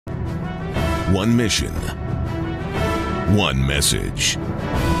One mission. One message.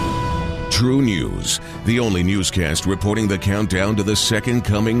 True News, the only newscast reporting the countdown to the second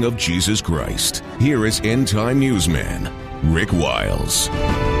coming of Jesus Christ. Here is end-time newsman Rick Wiles.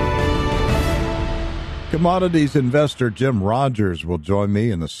 Commodities investor Jim Rogers will join me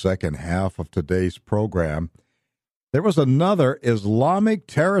in the second half of today's program. There was another Islamic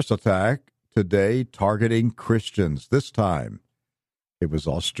terrorist attack today targeting Christians. This time, it was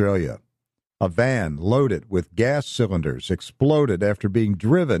Australia. A van loaded with gas cylinders exploded after being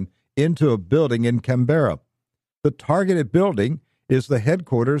driven into a building in Canberra. The targeted building is the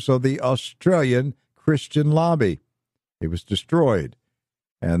headquarters of the Australian Christian Lobby. It was destroyed,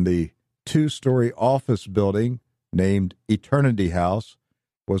 and the two-story office building named Eternity House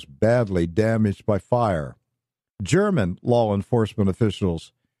was badly damaged by fire. German law enforcement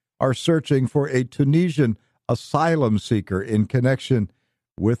officials are searching for a Tunisian asylum seeker in connection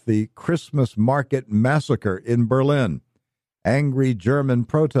with the Christmas market massacre in Berlin. Angry German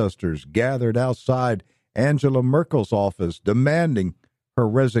protesters gathered outside Angela Merkel's office demanding her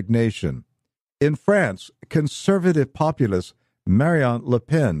resignation. In France, conservative populist Marine Le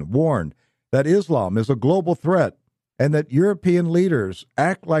Pen warned that Islam is a global threat and that European leaders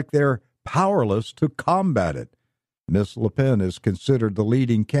act like they're powerless to combat it. Ms. Le Pen is considered the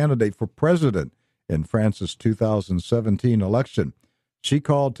leading candidate for president in France's 2017 election. She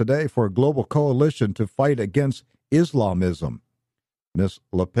called today for a global coalition to fight against Islamism. Ms.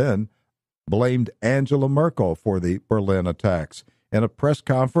 Le Pen blamed Angela Merkel for the Berlin attacks. In a press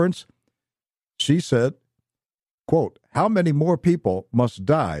conference, she said, quote, "How many more people must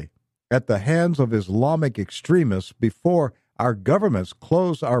die at the hands of Islamic extremists before our governments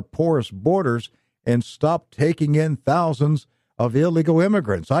close our porous borders and stop taking in thousands of illegal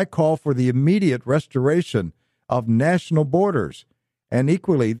immigrants? I call for the immediate restoration of national borders and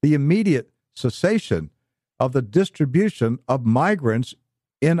equally the immediate cessation of the distribution of migrants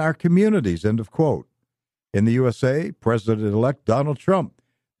in our communities," end of quote. In the USA, President-elect Donald Trump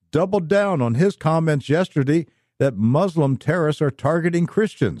doubled down on his comments yesterday that Muslim terrorists are targeting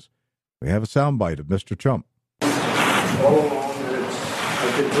Christians. We have a soundbite of Mr. Trump. All along, and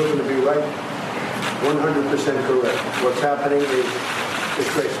I've been proven to be right, 100% correct. What's happening is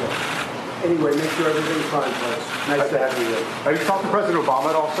disgraceful. Anyway, make sure everything's fine, folks. Nice to have you here. Have you talked to President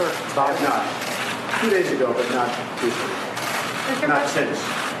Obama at all, sir? I have not. 2 days ago, but not recently. Not since.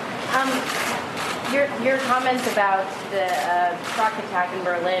 Your comments about the truck attack in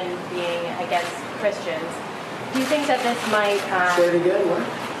Berlin being against Christians, do you think that this might... Say it again, what?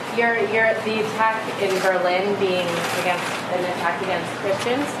 The attack in Berlin being an attack against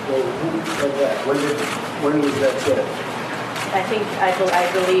Christians? Well, who said that? When was that said? I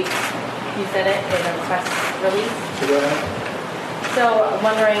believe you said it in a press release. Yeah. So I'm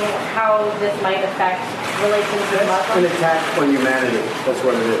wondering how this might affect relations with Muslims. It's an attack on humanity. That's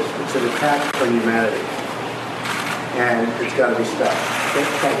what it is. It's an attack on humanity. And it's got to be stopped. Okay?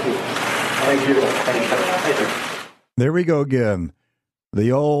 Thank you. Thank you. Thank you. There we go again.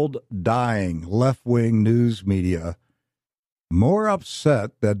 The old, dying, left-wing news media more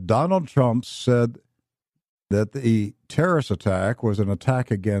upset that Donald Trump said that the terrorist attack was an attack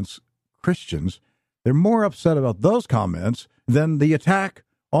against Christians. They're more upset about those comments than the attack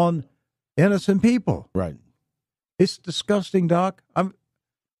on innocent people. Right. It's disgusting, Doc.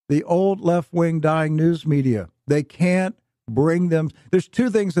 The old left-wing dying news media, they can't bring them. There's two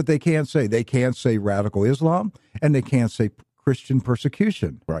things that they can't say. They can't say radical Islam, and they can't say Christian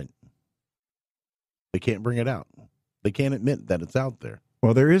persecution. Right. They can't bring it out. They can't admit that it's out there.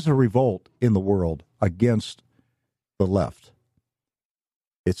 Well, there is a revolt in the world against the left.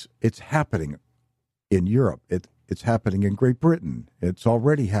 It's happening in Europe. It's happening in Great Britain. It's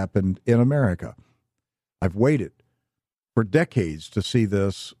already happened in America. I've waited for decades to see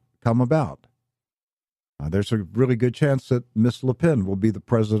this come about. There's a really good chance that Miss Le Pen will be the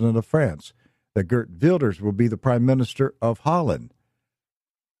president of France, that Geert Wilders will be the prime minister of Holland.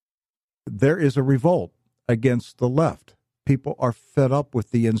 There is a revolt against the left. People are fed up with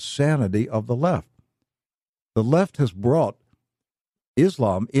the insanity of the left. The left has brought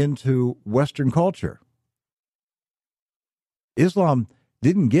Islam into Western culture. Islam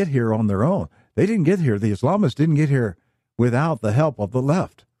didn't get here on their own. They didn't get here. The Islamists didn't get here without the help of the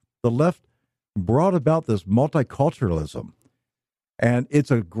left. The left brought about this multiculturalism, and it's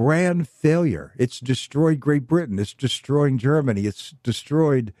a grand failure. It's destroyed Great Britain. It's destroying Germany. It's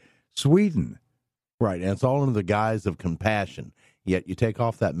destroyed Sweden. Right, and it's all under the guise of compassion. Yet you take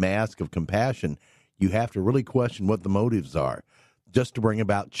off that mask of compassion, you have to really question what the motives are, just to bring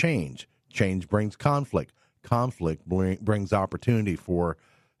about change. Change brings conflict. Conflict brings opportunity for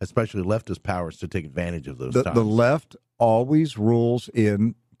especially leftist powers, to take advantage of those times. The left always rules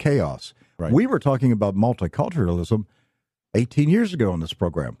in chaos. Right. We were talking about multiculturalism 18 years ago on this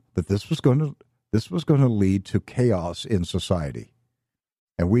program, that this was going to lead to chaos in society.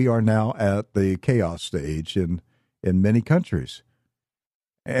 And we are now at the chaos stage in many countries.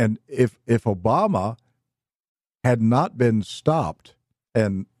 And if Obama had not been stopped,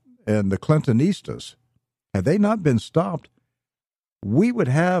 and the Clintonistas, had they not been stopped, we would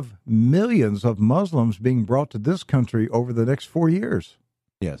have millions of Muslims being brought to this country over the next 4 years.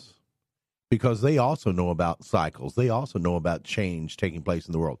 Yes, because they also know about cycles. They also know about change taking place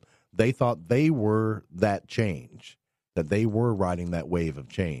in the world. They thought they were that change, that they were riding that wave of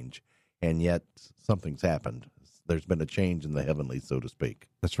change, and yet something's happened. There's been a change in the heavenlies, so to speak.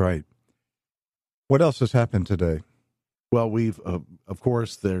 That's right. What else has happened today? Well, we've, of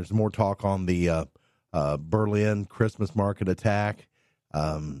course, there's more talk on the Berlin Christmas market attack.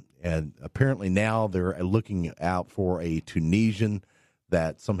 And apparently now they're looking out for a Tunisian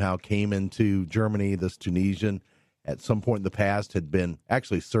that somehow came into Germany. This Tunisian, at some point in the past, had been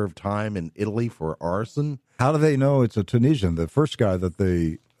actually served time in Italy for arson. How do they know it's a Tunisian? The first guy that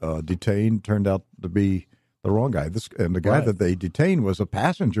they detained turned out to be the wrong guy. And the guy that they detained was a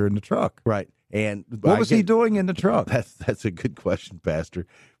passenger in the truck. Right. And what was he doing in the truck? That's a good question, Pastor.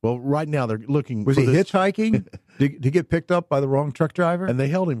 Well, right now they're looking. Was he hitchhiking? Did he get picked up by the wrong truck driver? And they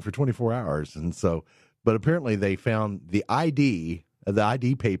held him for 24 hours. And so, but apparently they found the ID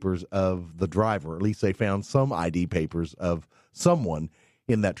papers of the driver. At least they found some ID papers of someone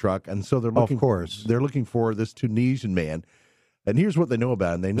in that truck. And so they're looking. Of course, they're looking for this Tunisian man. And here's what they know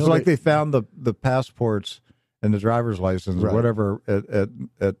about him. They know it's like they found the passports and the driver's license or whatever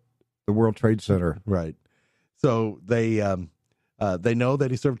at the World Trade Center. Right. So they know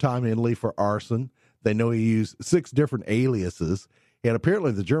that he served time in Italy for arson. They know he used 6 different aliases. And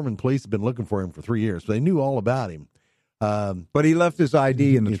apparently the German police have been looking for him for 3 years. So they knew all about him. But he left his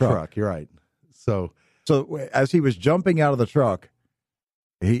ID in the truck. You're right. So as he was jumping out of the truck,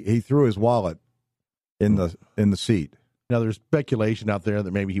 he threw his wallet in the seat. Now there's speculation out there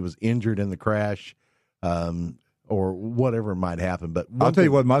that maybe he was injured in the crash, or whatever might happen. But I'll tell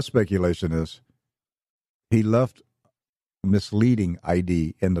you what my speculation is. He left misleading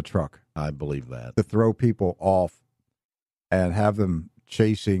ID in the truck. I believe that. To throw people off and have them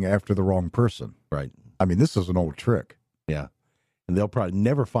chasing after the wrong person. Right. I mean, this is an old trick. Yeah. And they'll probably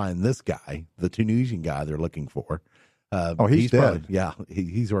never find this guy, the Tunisian guy they're looking for. He's dead.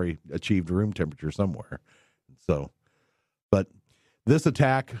 He's already achieved room temperature somewhere. So, but this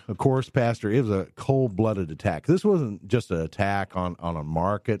attack, of course, Pastor, it was a cold-blooded attack. This wasn't just an attack on a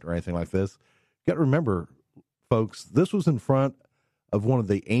market or anything like this. You got to remember, folks, this was in front of one of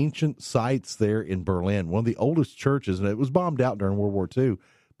the ancient sites there in Berlin, one of the oldest churches, and it was bombed out during World War II,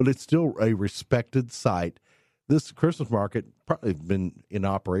 but it's still a respected site. This Christmas market probably been in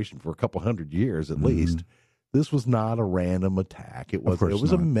operation for a couple hundred years at least. This was not a random attack. It was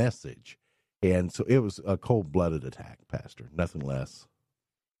a message. And so it was a cold-blooded attack, Pastor, nothing less.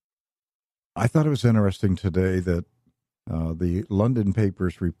 I thought it was interesting today that the London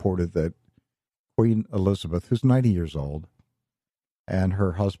papers reported that Queen Elizabeth, who's 90 years old, and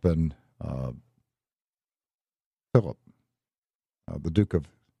her husband, Philip, the Duke of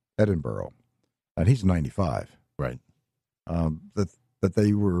Edinburgh, and he's 95. Right. That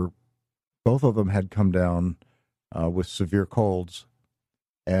they were, both of them had come down with severe colds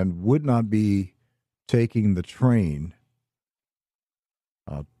and would not be taking the train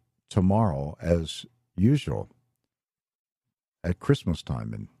tomorrow as usual at Christmas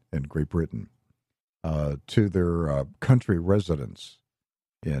time in Great Britain to their country residence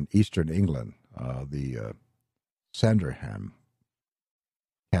in eastern England, the Sandringham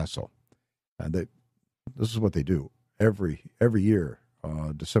Castle. And this is what they do every year,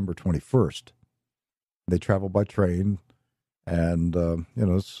 December 21st. They travel by train. And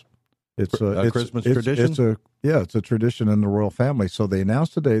it's a Christmas tradition. It's a tradition in the royal family. So they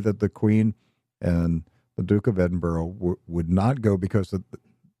announced today that the Queen and the Duke of Edinburgh would not go because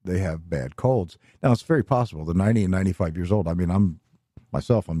they have bad colds. Now it's very possible. They're 90 and 95 years old. I mean, I'm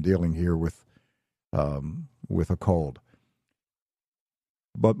dealing here with a cold.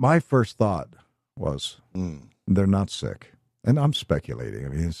 But my first thought was they're not sick, and I'm speculating. I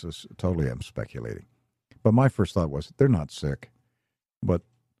mean, I'm speculating. But my first thought was, they're not sick. But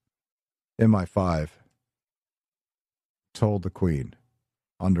MI5 told the Queen,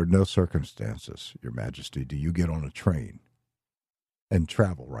 under no circumstances, Your Majesty, do you get on a train and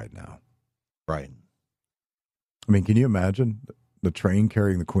travel right now. Right. I mean, can you imagine the train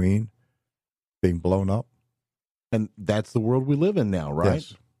carrying the Queen being blown up? And that's the world we live in now, right?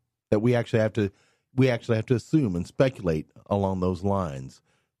 Yes. that we actually have to assume and speculate along those lines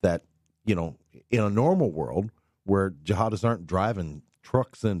that, in a normal world where jihadists aren't driving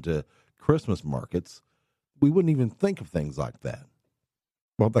trucks into Christmas markets, we wouldn't even think of things like that.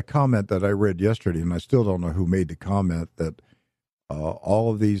 Well, the comment that I read yesterday, and I still don't know who made the comment, that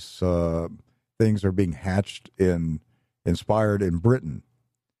all of these things are being inspired in Britain.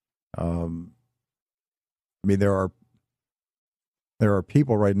 There are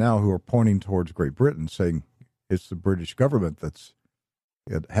people right now who are pointing towards Great Britain, saying it's the British government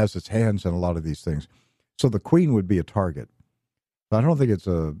it has its hands in a lot of these things. So the Queen would be a target. I don't think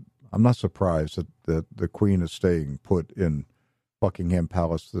I'm not surprised that the Queen is staying put in Buckingham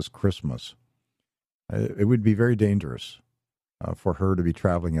Palace this Christmas. It would be very dangerous for her to be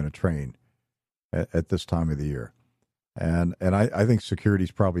traveling in a train at this time of the year. And I think security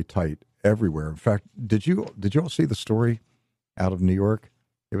is probably tight everywhere. In fact, did you all see the story out of New York?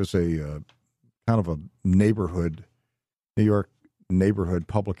 It was a kind of a New York neighborhood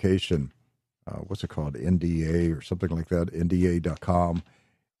publication. What's it called? NDA or something like that, NDA.com.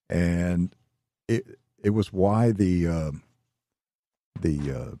 And it was why the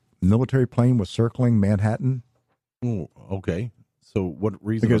military plane was circling Manhattan. Oh, okay. So what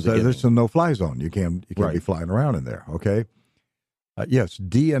reason? Because there's a no-fly zone. You can't be flying around in there, okay? Yes,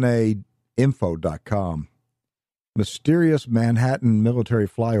 DNAinfo.com. Mysterious Manhattan military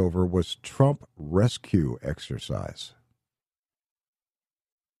flyover was Trump rescue exercise.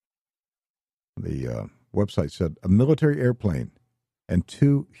 The website said a military airplane and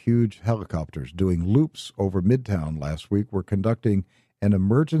 2 huge helicopters doing loops over Midtown last week were conducting an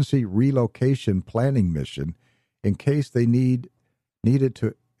emergency relocation planning mission in case they needed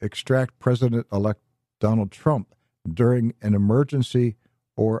to extract President-elect Donald Trump during an emergency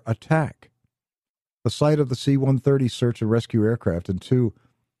or attack. The sight of the C-130 search and rescue aircraft and 2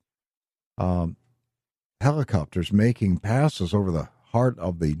 helicopters making passes over the heart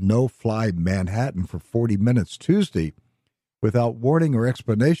of the no-fly Manhattan for 40 minutes Tuesday without warning or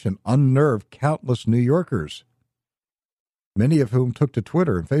explanation unnerved countless New Yorkers, many of whom took to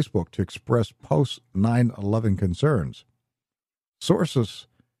Twitter and Facebook to express post-9/11 concerns. Sources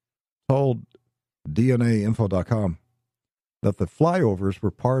told DNAinfo.com that the flyovers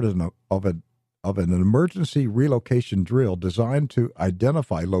were part of an emergency relocation drill designed to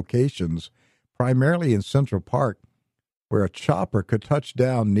identify locations primarily in Central Park where a chopper could touch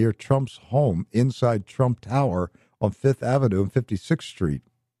down near Trump's home inside Trump Tower on 5th Avenue and 56th Street,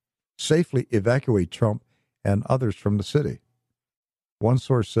 safely evacuate Trump and others from the city. One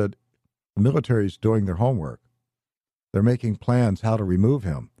source said the military is doing their homework. They're making plans how to remove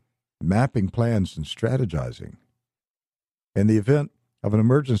him, mapping plans and strategizing. In the event of an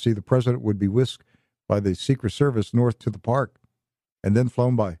emergency, the president would be whisked by the Secret Service north to the park and then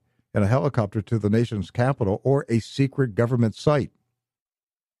flown in a helicopter to the nation's capital or a secret government site.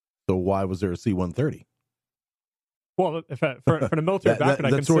 So why was there a C-130? Well, for the military background,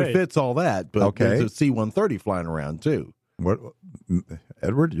 I can say... That sort of fits all that, but okay. There's a C-130 flying around, too. What,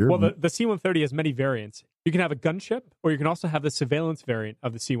 Edward? Well, the C-130 has many variants. You can have a gunship, or you can also have the surveillance variant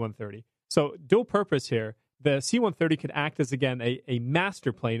of the C-130. So dual purpose here, the C-130 could act as, again, a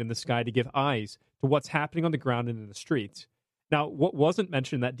master plane in the sky to give eyes to what's happening on the ground and in the streets. Now, what wasn't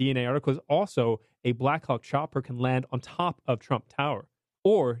mentioned in that DNA article is also a Black Hawk chopper can land on top of Trump Tower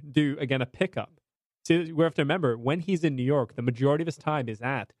or do, again, a pickup. So we have to remember, when he's in New York, the majority of his time is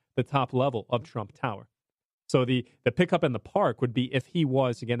at the top level of Trump Tower. So the pickup in the park would be if he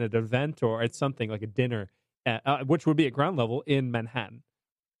was, again, at an event or at something like a dinner, which would be at ground level in Manhattan.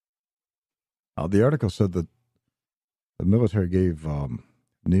 The article said that the military gave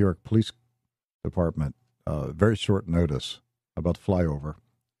New York Police Department very short notice about the flyover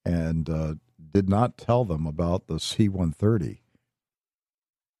and did not tell them about the C-130.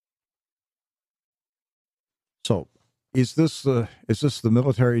 So is this the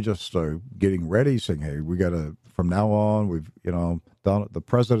military just getting ready, saying, hey, we got to, from now on, the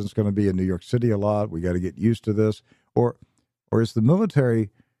president's going to be in New York City a lot, we got to get used to this? Or is the military,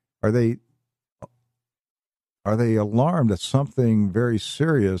 are they alarmed that something very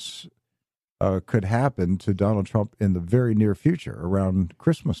serious could happen to Donald Trump in the very near future around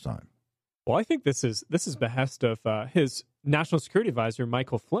Christmas time? Well, I think this is behest of his national security advisor,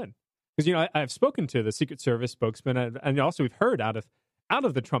 Michael Flynn. Because, I've spoken to the Secret Service spokesman, and also we've heard out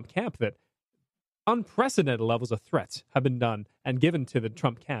of the Trump camp that unprecedented levels of threats have been done and given to the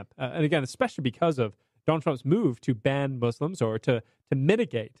Trump camp. And again, especially because of Donald Trump's move to ban Muslims or to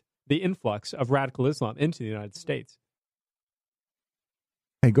mitigate the influx of radical Islam into the United States.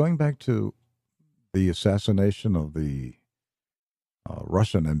 Hey, going back to the assassination of the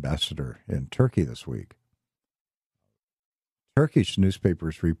Russian ambassador in Turkey this week. Turkish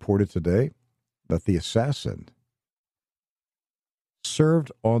newspapers reported today that the assassin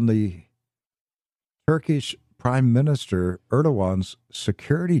served on the Turkish Prime Minister Erdogan's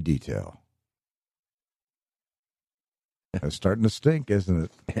security detail. It's starting to stink, isn't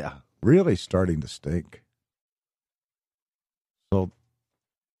it? Yeah. Really starting to stink. So,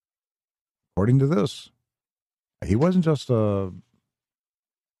 according to this, he wasn't just a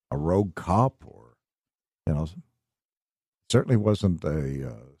rogue cop, or, certainly wasn't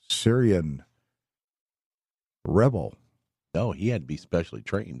a Syrian rebel. No, he had to be specially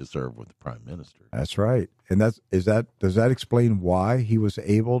trained to serve with the prime minister. That's right. And does that explain why he was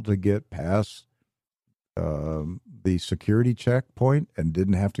able to get past the security checkpoint and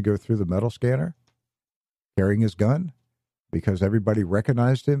didn't have to go through the metal scanner carrying his gun? Because everybody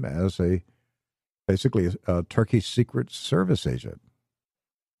recognized him as basically a Turkish Secret Service agent.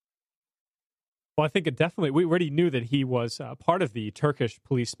 Well, I think we already knew that he was part of the Turkish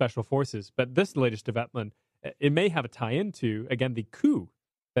police special forces, but this latest development, it may have a tie-in to, again, the coup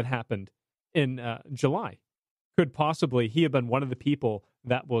that happened in July. Could possibly he have been one of the people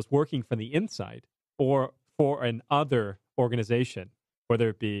that was working from the inside or for an other organization, whether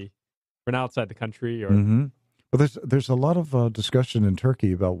it be from outside the country or... Mm-hmm. Well, there's a lot of discussion in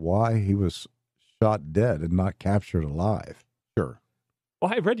Turkey about why he was shot dead and not captured alive. Sure.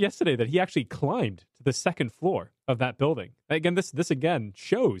 Well, I read yesterday that he actually climbed to the second floor of that building. Again, this again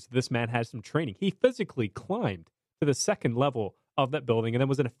shows this man has some training. He physically climbed to the second level of that building and then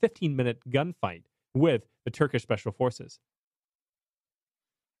was in a 15-minute gunfight with the Turkish Special Forces.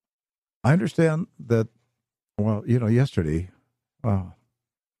 I understand that, well, yesterday, for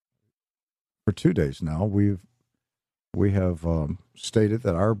 2 days now, we have stated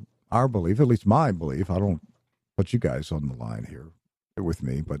that our belief, at least my belief, I don't put you guys on the line here with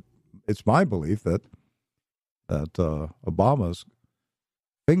me, but it's my belief that Obama's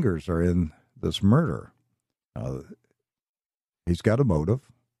fingers are in this murder. He's got a motive.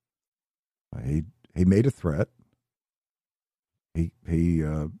 He made a threat. He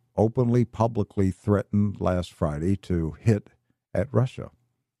openly, publicly threatened last Friday to hit at Russia.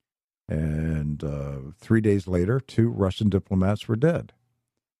 And 3 days later, 2 Russian diplomats were dead.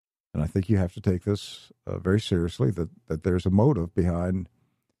 And I think you have to take this very seriously, that there's a motive behind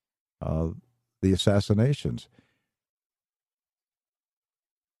the assassinations.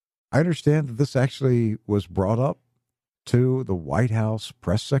 I understand that this actually was brought up to the White House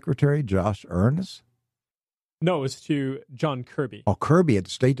press secretary, Josh Earnest. No, it was to John Kirby. Oh, Kirby at the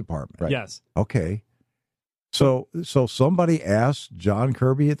State Department. Right. Yes. Okay. So somebody asked John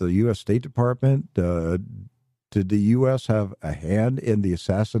Kirby at the U.S. State Department, did the U.S. have a hand in the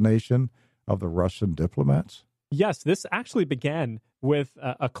assassination of the Russian diplomats? Yes, this actually began with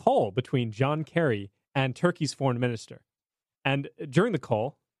a call between John Kerry and Turkey's foreign minister. And during the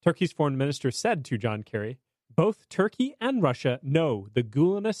call, Turkey's foreign minister said to John Kerry, both Turkey and Russia know the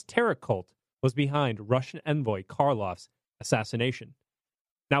Gulenist terror cult was behind Russian envoy Karlov's assassination.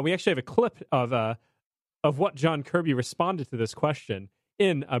 Now, we actually have a clip of what John Kirby responded to this question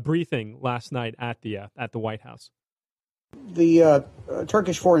in a briefing last night at the White House. The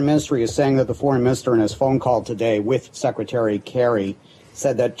Turkish foreign ministry is saying that the foreign minister in his phone call today with Secretary Kerry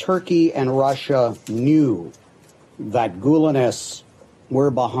said that Turkey and Russia knew that Gulenists were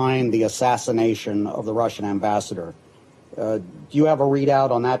behind the assassination of the Russian ambassador. Do you have a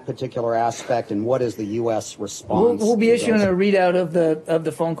readout on that particular aspect, and what is the U.S. response? We'll be issuing a readout of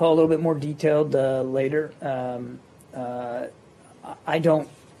the phone call a little bit more detailed later. I don't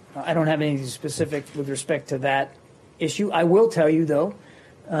have anything specific with respect to that issue. I will tell you, though,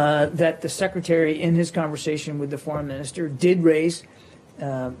 that the secretary, in his conversation with the foreign minister, did raise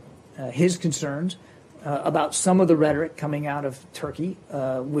his concerns about some of the rhetoric coming out of Turkey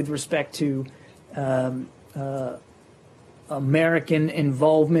with respect to American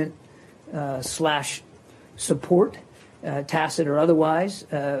involvement / support, tacit or otherwise,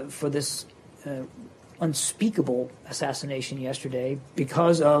 for this unspeakable assassination yesterday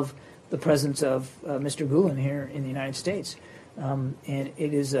because of the presence of Mr. Gulen here in the United States. And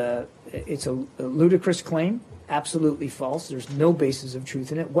it's a ludicrous claim, absolutely false. There's no basis of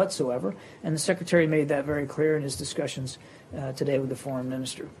truth in it whatsoever. And the secretary made that very clear in his discussions today with the foreign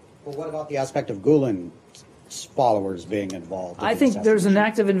minister. Well, what about the aspect of Gulen's followers being involved? I think there's an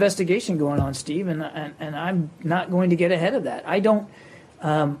active investigation going on, Steve, and I'm not going to get ahead of that. I don't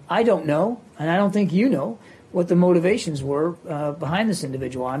know, and I don't think you know what the motivations were behind this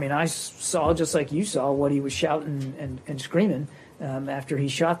individual. I mean, I saw, just like you saw, what he was shouting and screaming after he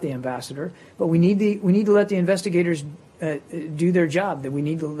shot the ambassador. But we need to let the investigators do their job, that we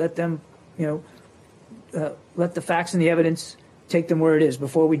need to let them, let the facts and the evidence take them where it is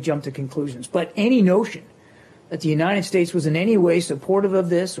before we jump to conclusions. But any notion that the United States was in any way supportive of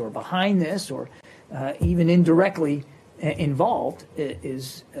this or behind this or even indirectly involved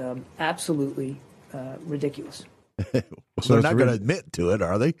is absolutely ridiculous. So they're not going to admit to it,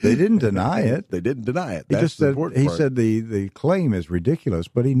 are they? They didn't deny it. They didn't deny it. He That's just said the claim is ridiculous,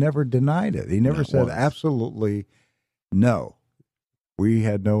 but he never denied it. He never said absolutely no. We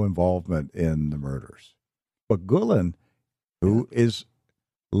had no involvement in the murders. But Gulen, who is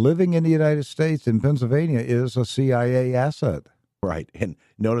living in the United States in Pennsylvania, is a CIA asset. Right. And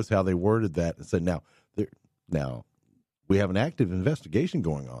notice how they worded that and said, now we have an active investigation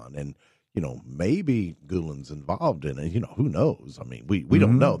going on, and maybe Gulen's involved in it. Who knows? I mean, we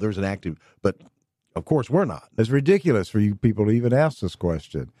don't know. There's an active, but of course we're not. It's ridiculous for you people to even ask this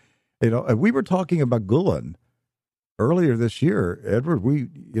question. We were talking about Gulen earlier this year, Edward.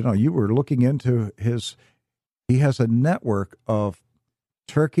 You were looking into he has a network of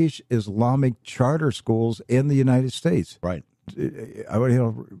Turkish Islamic charter schools in the United States. Right. I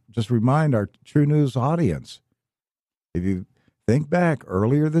would just remind our True News audience, if you think back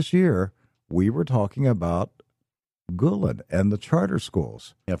earlier this year, we were talking about Gulen and the charter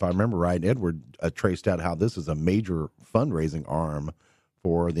schools. If I remember right, Edward traced out how this is a major fundraising arm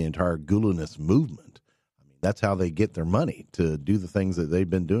for the entire Gulenist movement. I mean, that's how they get their money to do the things that they've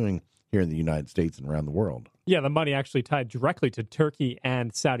been doing here in the United States and around the world. Yeah, the money actually tied directly to Turkey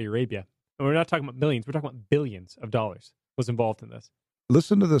and Saudi Arabia. And we're not talking about millions, we're talking about billions of dollars was involved in this.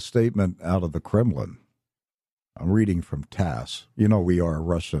 Listen to this statement out of the Kremlin. I'm reading from TASS. We are a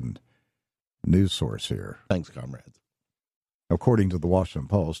Russian news source here. Thanks, comrades. According to the Washington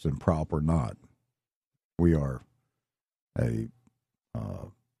Post, and prop or not, we are a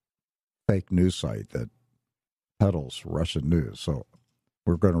fake news site that peddles Russian news. So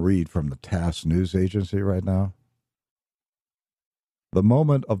we're going to read from the TASS news agency right now. The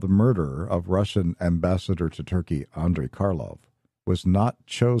moment of the murder of Russian ambassador to Turkey, Andrei Karlov, was not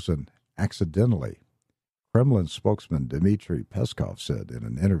chosen accidentally, Kremlin spokesman Dmitry Peskov said in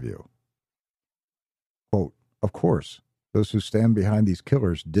an interview. Quote, "Of course, those who stand behind these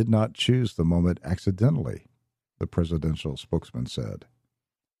killers did not choose the moment accidentally," the presidential spokesman said.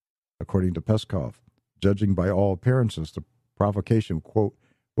 According to Peskov, judging by all appearances, the provocation, quote,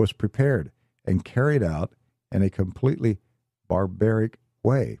 "was prepared and carried out in a completely barbaric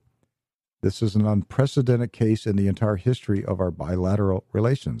way. This is an unprecedented case in the entire history of our bilateral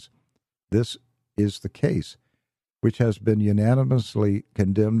relations. This is the case which has been unanimously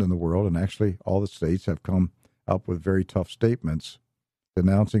condemned in the world, and actually all the states have come up with very tough statements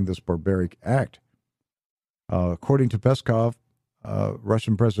denouncing this barbaric act." According to Peskov,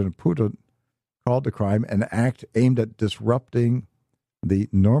 Russian President Putin called the crime an act aimed at disrupting the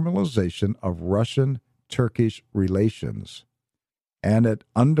normalization of Russian-Turkish relations and at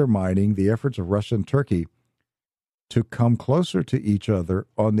undermining the efforts of Russia and Turkey to come closer to each other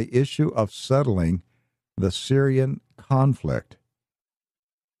on the issue of settling the Syrian conflict.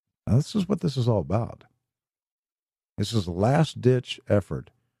 Now, this is what this is all about. This is a last-ditch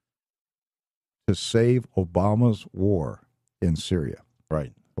effort to save Obama's war in Syria.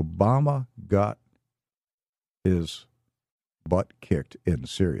 Right. Obama got his butt kicked in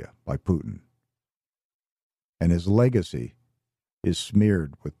Syria by Putin. And his legacy is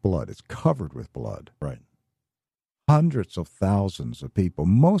smeared with blood. It's covered with blood. Right. Hundreds of thousands of people,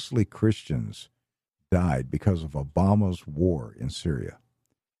 mostly Christians, died because of Obama's war in Syria.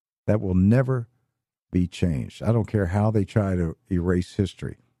 That will never be changed. I don't care how they try to erase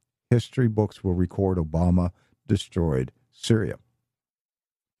history. History books will record Obama destroyed Syria.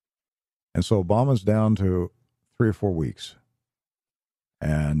 And so Obama's down to 3 or 4 weeks.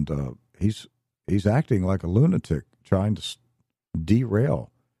 And he's acting like a lunatic, trying to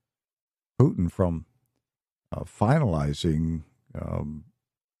derail Putin from finalizing,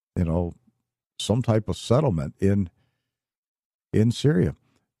 some type of settlement in Syria.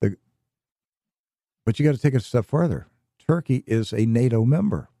 But you got to take it a step further. Turkey is a NATO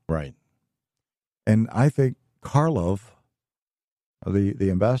member. Right. And I think Karlov, the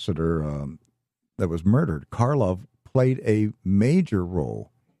ambassador that was murdered, Karlov played a major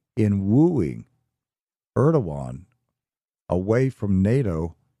role in wooing Erdogan away from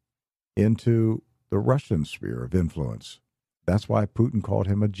NATO into the Russian sphere of influence. That's why Putin called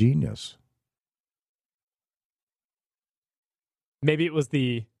him a genius. Maybe it was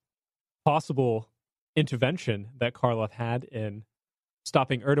the possible intervention that Karlov had in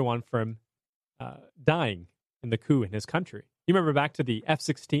stopping Erdogan from dying in the coup in his country. You remember back to the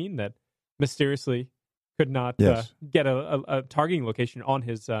F-16 that mysteriously could not Yes. get a targeting location on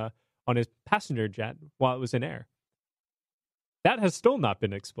his passenger jet while it was in air. That has still not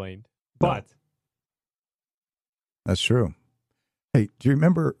been explained. But That's true. Hey, do you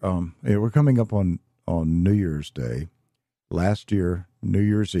remember? We're coming up on New Year's Day. Last year, New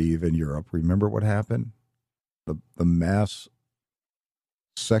Year's Eve in Europe. Remember what happened? The mass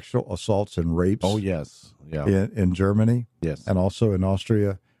sexual assaults and rapes. Oh yes, yeah. In Germany. Yes, and also in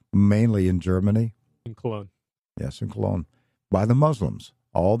Austria, mainly in Germany. In Cologne. Yes, in Cologne, by the Muslims.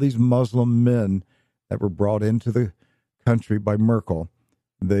 All these Muslim men that were brought into the country by Merkel,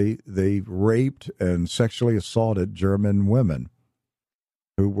 they raped and sexually assaulted German women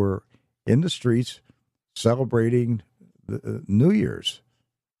who were in the streets celebrating New Year's.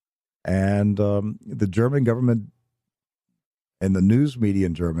 And the German government and the news media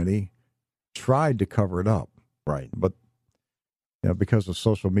in Germany tried to cover it up. right. But because of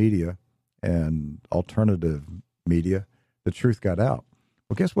social media and alternative media, the truth got out.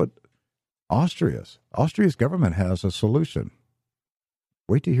 Well, guess what? Austria's government has a solution.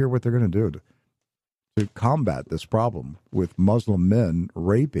 Wait to hear what they're going to do to combat this problem with Muslim men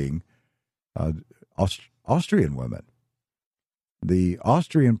raping Austrian women. The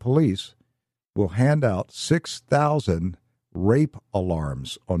Austrian police will hand out 6,000 rape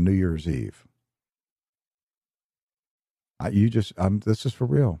alarms on New Year's Eve. This is for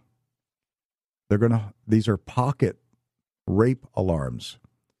real. These are pocket rape alarms.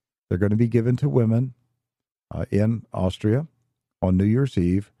 They're going to be given to women in Austria on New Year's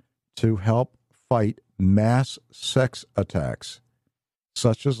Eve to help fight mass sex attacks,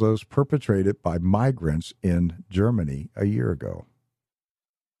 such as those perpetrated by migrants in Germany a year ago.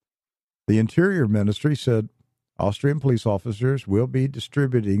 The Interior Ministry said Austrian police officers will be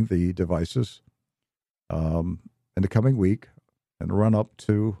distributing the devices in the coming week and run up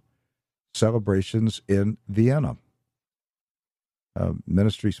to celebrations in Vienna.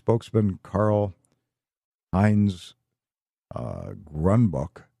 Ministry spokesman Karl Heinz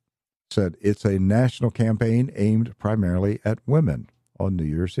Grunbuck said it's a national campaign aimed primarily at women on New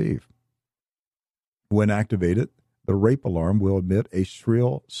Year's Eve. When activated, the rape alarm will emit a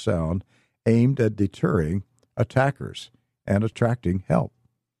shrill sound aimed at deterring attackers and attracting help.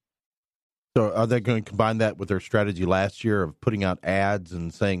 So are they going to combine that with their strategy last year of putting out ads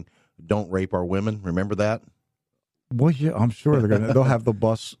and saying, "Don't rape our women"? Remember that? Well, yeah, I'm sure they'll have the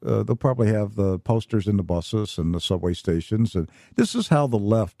bus. They'll probably have the posters in the buses and the subway stations. And this is how the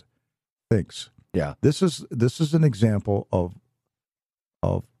left thinks. Yeah. This is an example of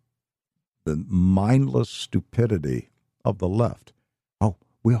the mindless stupidity of the left. Oh,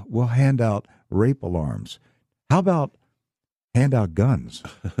 we'll hand out rape alarms. How about hand out guns?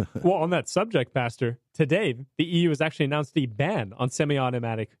 Well, on that subject, Pastor, today the EU has actually announced a ban on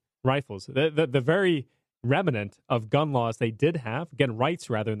semi-automatic rifles. The very remnant of gun laws they did have, gun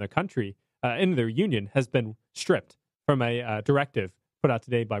rights rather, in their country, in their union, has been stripped from a directive put out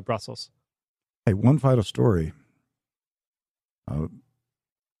today by Brussels. Hey, one final story.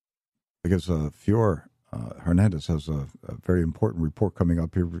 Because Fior Hernandez has a very important report coming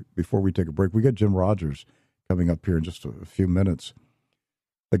up here before we take a break. We got Jim Rogers coming up here in just a few minutes.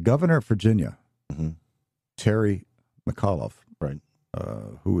 The governor of Virginia, Terry McAuliffe, right,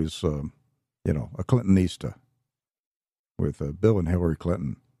 who is a Clintonista with Bill and Hillary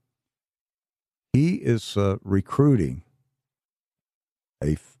Clinton. He is recruiting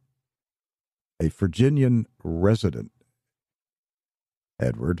a Virginian resident,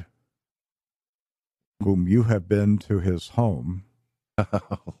 Edward, whom you have been to his home.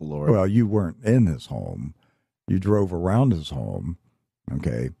 Oh, Lord. Well, you weren't in his home. You drove around his home,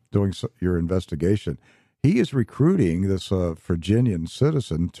 okay, doing your investigation. He is recruiting this Virginian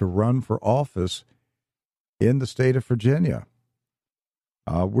citizen to run for office in the state of Virginia.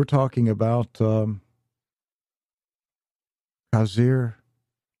 We're talking about Khizr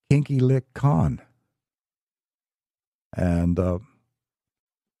Kinky Lick Khan. And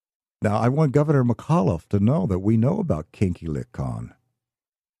now I want Governor McAuliffe to know that we know about Kinky Lick Khan.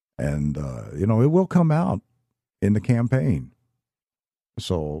 And, it will come out in the campaign.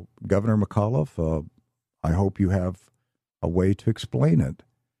 So, Governor McAuliffe, I hope you have a way to explain it.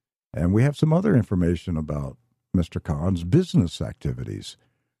 And we have some other information about Mr. Khan's business activities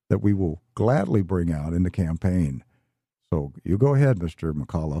that we will gladly bring out in the campaign. So you go ahead, Mr.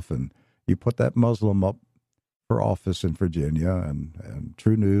 McAuliffe, and you put that Muslim up for office in Virginia, and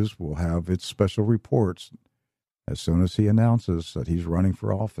True News will have its special reports as soon as he announces that he's running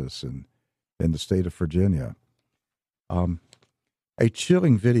for office in the state of Virginia. A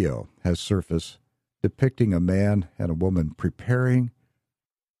chilling video has surfaced depicting a man and a woman preparing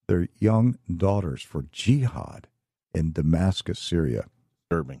their young daughters for jihad in Damascus, Syria.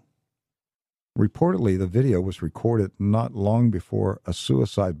 Disturbing. Reportedly, the video was recorded not long before a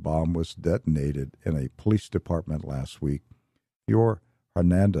suicide bomb was detonated in a police department last week. Fior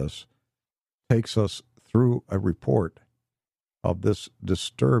Hernandez takes us through a report of this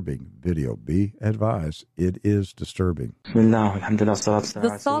disturbing video. Be advised, it is disturbing.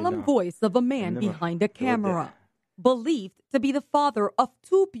 The solemn voice of a man behind a camera, believed to be the father of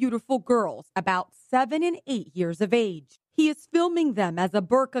two beautiful girls about 7 and 8 years of age. He is filming them as a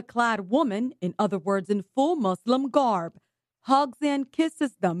burqa-clad woman, in other words, in full Muslim garb, hugs and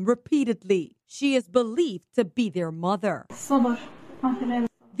kisses them repeatedly. She is believed to be their mother.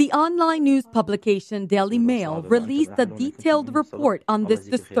 The online news publication Daily Mail released a detailed report on this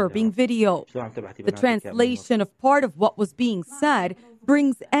disturbing video. The translation of part of what was being said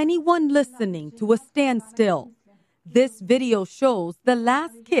brings anyone listening to a standstill. This video shows the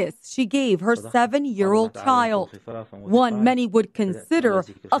last kiss she gave her 7-year-old child, one many would consider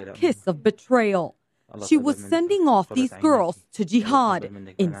a kiss of betrayal. She was sending off these girls to jihad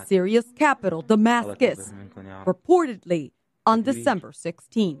in Syria's capital, Damascus, reportedly on December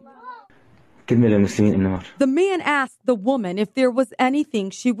 16. The man asked the woman if there was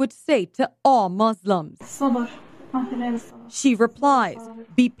anything she would say to all Muslims. She replies,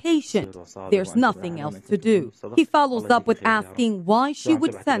 "Be patient. There's nothing else to do." He follows up with asking why she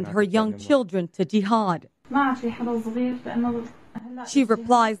would send her young children to jihad. She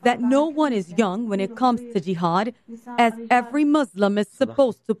replies that no one is young when it comes to jihad, as every Muslim is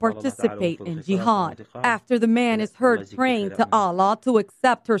supposed to participate in jihad. After the man is heard praying to Allah to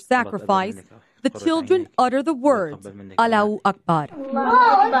accept her sacrifice, the children utter the words, Allahu Akbar.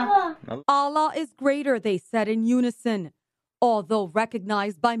 Allah is greater, they said in unison. Although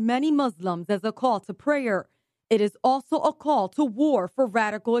recognized by many Muslims as a call to prayer, it is also a call to war for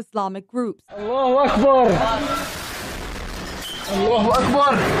radical Islamic groups. Allahu Akbar. Allahu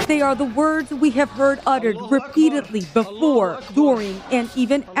Akbar. They are the words we have heard uttered repeatedly before, during, and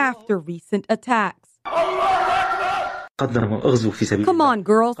even after recent attacks. Come on,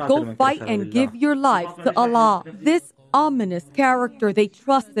 girls, go fight and give your lives to Allah. This ominous character they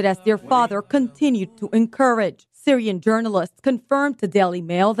trusted as their father continued to encourage. Syrian journalists confirmed to Daily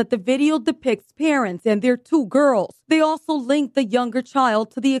Mail that the video depicts parents and their 2 girls. They also linked the younger child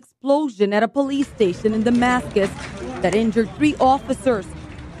to the explosion at a police station in Damascus that injured 3 officers.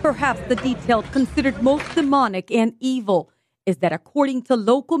 Perhaps the detail considered most demonic and evil is that, according to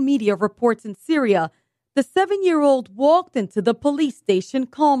local media reports in Syria, the 7-year-old walked into the police station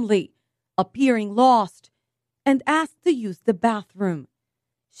calmly, appearing lost, and asked to use the bathroom.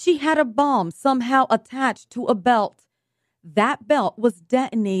 She had a bomb somehow attached to a belt. That belt was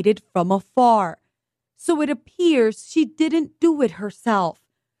detonated from afar. So it appears she didn't do it herself.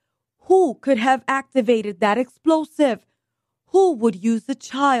 Who could have activated that explosive? Who would use a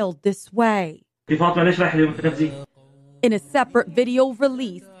child this way? In a separate video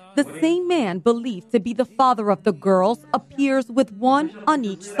released, the same man believed to be the father of the girls appears with one on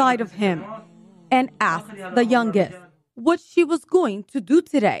each side of him and asks the youngest what she was going to do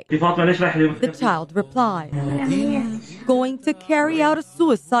today. The child replied, "Going to carry out a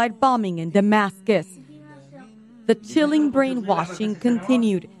suicide bombing in Damascus." The chilling brainwashing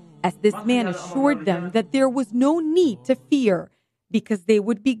continued as this man assured them that there was no need to fear because they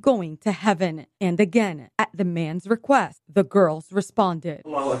would be going to heaven. And again, at the man's request, the girls responded,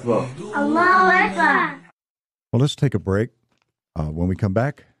 Allahu Akbar. Well, let's take a break. When we come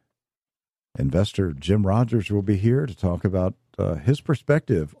back, investor Jim Rogers will be here to talk about his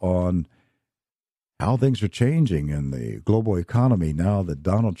perspective on how things are changing in the global economy now that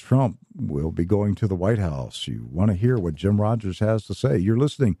Donald Trump will be going to the White House. You want to hear what Jim Rogers has to say. You're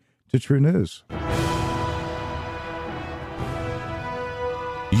listening to True News.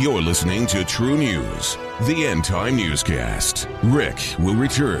 You're listening to True News, the end time newscast. Rick will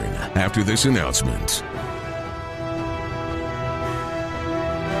return after this announcement.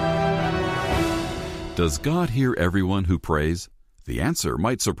 Does God hear everyone who prays? The answer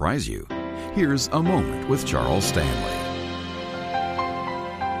might surprise you. Here's A Moment with Charles Stanley.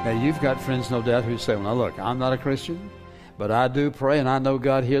 Now, you've got friends, no doubt, who say, well, look, I'm not a Christian, but I do pray, and I know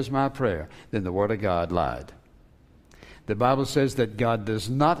God hears my prayer. Then the Word of God lied. The Bible says that God does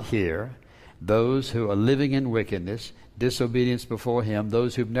not hear those who are living in wickedness, disobedience before Him,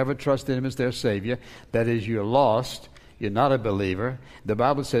 those who've never trusted Him as their Savior. That is, you're lost. You're not a believer. The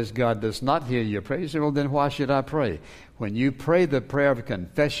Bible says God does not hear your prayer. You say, well, then why should I pray? When you pray the prayer of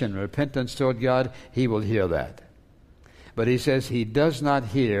confession, repentance toward God, He will hear that. But He says He does not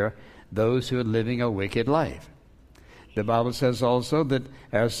hear those who are living a wicked life. The Bible says also that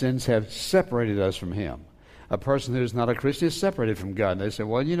our sins have separated us from Him. A person who is not a Christian is separated from God. And they say,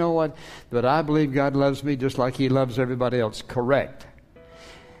 well, you know what? But I believe God loves me just like He loves everybody else. Correct.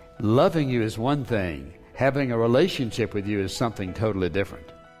 Loving you is one thing. Having a relationship with you is something totally different.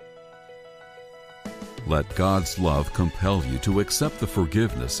 Let God's love compel you to accept the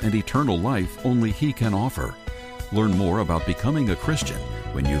forgiveness and eternal life only He can offer. Learn more about becoming a Christian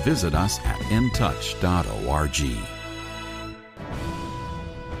when you visit us at intouch.org.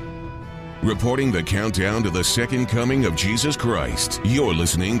 Reporting the countdown to the second coming of Jesus Christ, you're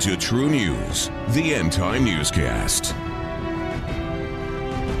listening to True News, the End Time Newscast.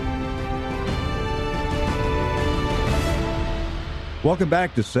 Welcome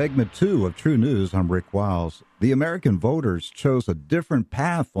back to segment 2 of True News. I'm Rick Wiles. The American voters chose a different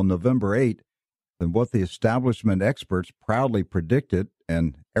path on November 8 than what the establishment experts proudly predicted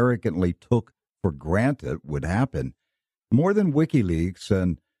and arrogantly took for granted would happen. More than WikiLeaks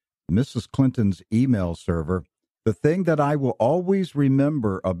and Mrs. Clinton's email server, the thing that I will always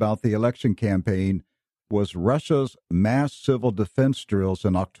remember about the election campaign was Russia's mass civil defense drills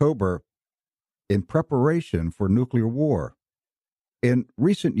in October in preparation for nuclear war. In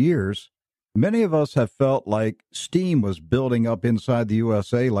recent years, many of us have felt like steam was building up inside the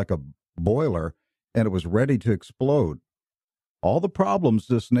USA like a boiler, and it was ready to explode. All the problems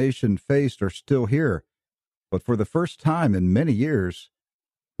this nation faced are still here, but for the first time in many years,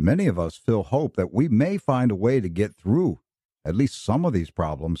 many of us feel hope that we may find a way to get through at least some of these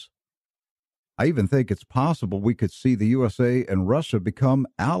problems. I even think it's possible we could see the USA and Russia become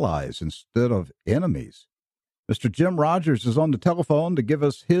allies instead of enemies. Mr. Jim Rogers is on the telephone to give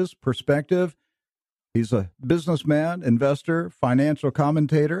us his perspective. He's a businessman, investor, financial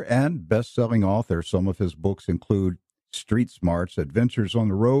commentator, and best-selling author. Some of his books include Street Smarts, Adventures on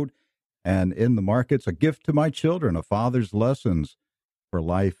the Road, and In the Markets, A Gift to My Children, A Father's Lessons for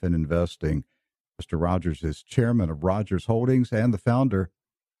Life and Investing. Mr. Rogers is chairman of Rogers Holdings and the founder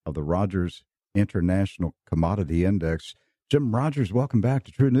of the Rogers International Commodity Index. Jim Rogers, welcome back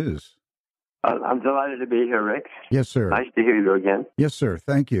to True News. I'm delighted to be here, Rick. Yes, sir. Nice to hear you again. Yes, sir.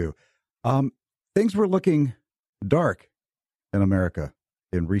 Thank you. Things were looking dark in America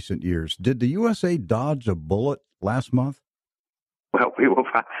in recent years. Did the USA dodge a bullet last month? Well, we will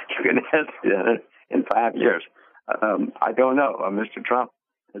find. You can ask that in 5 years. I don't know. Mr. Trump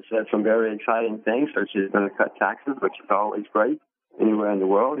has said some very exciting things, such as he's going to cut taxes, which is always great anywhere in the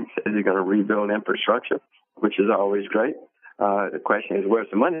world. He says he's going to rebuild infrastructure, which is always great. The question is, where's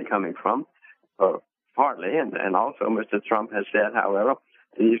the money coming from? Partly, and also Mr. Trump has said, however,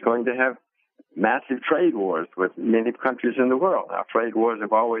 that he's going to have massive trade wars with many countries in the world. Now, trade wars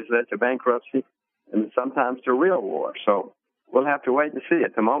have always led to bankruptcy and sometimes to real war. So we'll have to wait and see.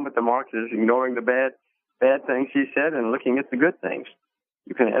 At the moment, the market is ignoring the bad things he said and looking at the good things.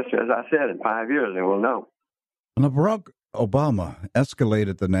 You can ask, as I said, in 5 years, and we'll know. Now, Barack Obama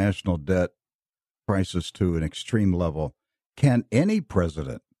escalated the national debt crisis to an extreme level. Can any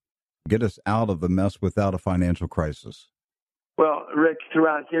president get us out of the mess without a financial crisis? Well, Rick,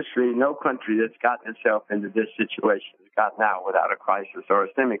 throughout history, no country that's gotten itself into this situation has gotten out without a crisis or a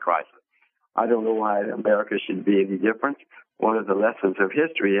semi-crisis. I don't know why America should be any different. One of the lessons of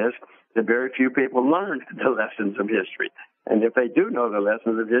history is that very few people learn the lessons of history. And if they do know the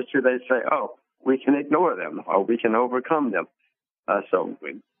lessons of history, they say, oh, we can ignore them or we can overcome them. So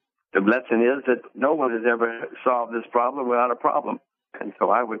the lesson is that no one has ever solved this problem without a problem. And so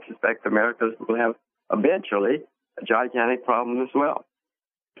I would suspect America will have eventually a gigantic problem as well.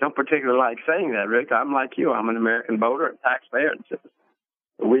 I don't particularly like saying that, Rick. I'm like you. I'm an American voter and taxpayer and citizen.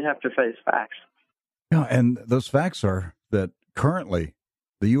 We have to face facts. Yeah, and those facts are that currently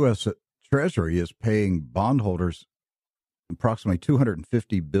the U.S. Treasury is paying bondholders approximately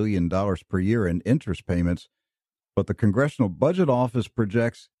 $250 billion per year in interest payments, but the Congressional Budget Office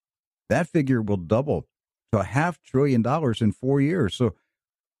projects that figure will double to $500 billion in 4 years. So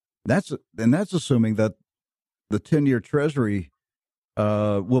that's assuming that the 10-year Treasury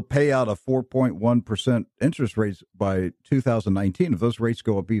will pay out a 4.1% interest rate by 2019. If those rates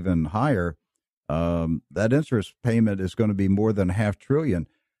go up even higher, that interest payment is going to be more than $500 billion.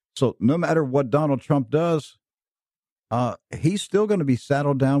 So no matter what Donald Trump does, he's still going to be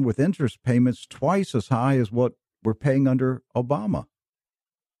saddled down with interest payments twice as high as what we're paying under Obama.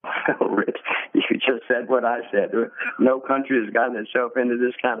 Rich, you just said what I said. No country has gotten itself into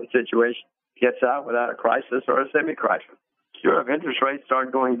this kind of situation, gets out without a crisis or a semi-crisis. Sure, if interest rates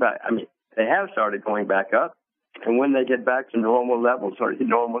start going back, they have started going back up, and when they get back to normal levels or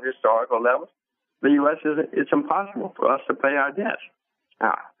normal historical levels, the U.S. it's impossible for us to pay our debts.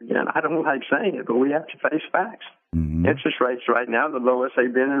 Now, again, I don't like saying it, but we have to face facts. Mm-hmm. Interest rates right now, the lowest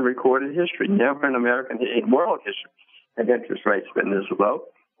they've been in recorded history. Never in world history have interest rates been this low.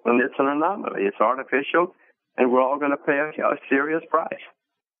 And it's an anomaly. It's artificial, and we're all going to pay a serious price.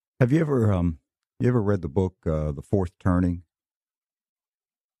 Have you ever read the book The Fourth Turning?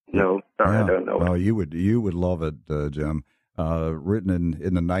 No, sorry, Yeah. I don't know. Well, you would love it, Jim. Written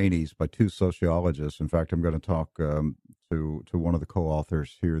in the 90s by two sociologists. In fact, I'm going to talk to one of the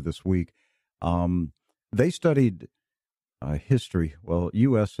co-authors here this week. They studied history, well,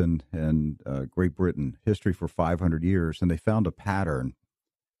 U.S. and Great Britain history for 500 years, and they found a pattern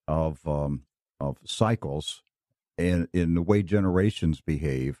of cycles in the way generations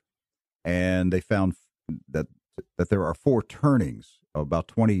behave, and they found that there are four turnings, about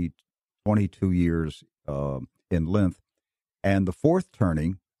 22 years in length, and the fourth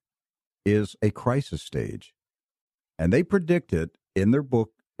turning is a crisis stage. And they predicted in their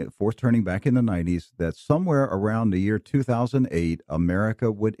book, Fourth Turning, back in the 90s, that somewhere around the year 2008,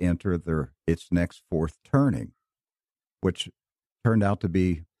 America would enter its next fourth turning, which turned out to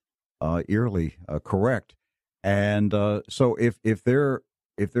be eerily correct. And so if their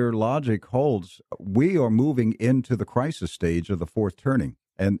logic holds, we are moving into the crisis stage of the fourth turning.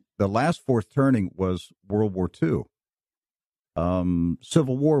 And the last fourth turning was World War II.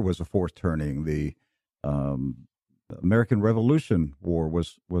 Civil War was a fourth turning. The American Revolution War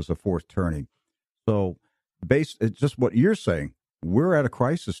was a fourth turning. So, it's just what you're saying, we're at a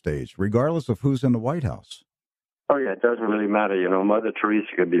crisis stage, regardless of who's in the White House. Oh, yeah, it doesn't really matter. You know, Mother Teresa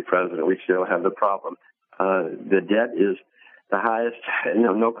could be president. We still have the problem. The debt is the highest. You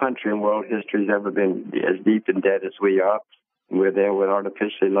know, no country in world history has ever been as deep in debt as we are. We're there with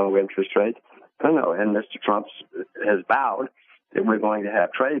artificially low interest rates. I know, and Mr. Trump has vowed that we're going to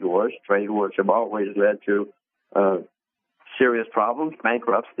have trade wars. Trade wars have always led to serious problems,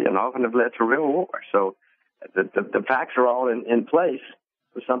 bankruptcy, and often have led to real war. So the facts are all in place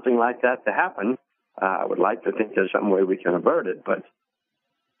for something like that to happen. I would like to think there's some way we can avert it, but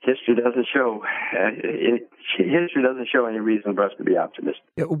history doesn't show. History doesn't show any reason for us to be optimistic.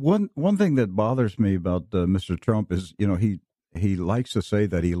 Yeah, one thing that bothers me about Mr. Trump is, you know, he likes to say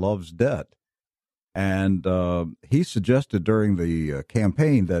that he loves debt, and he suggested during the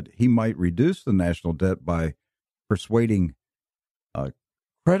campaign that he might reduce the national debt by persuading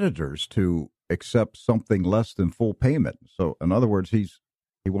creditors to accept something less than full payment. So, in other words, he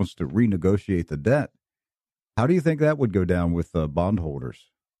wants to renegotiate the debt. How do you think that would go down with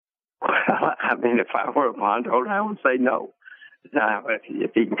bondholders? Well, I mean, if I were a bondholder, I would say no. Now,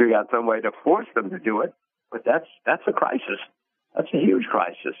 if he can figure out some way to force them to do it, but that's a crisis. That's a huge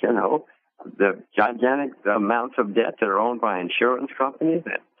crisis, you know. The gigantic amounts of debt that are owned by insurance companies,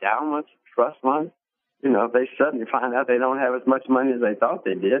 endowments, trust funds, you know, if they suddenly find out they don't have as much money as they thought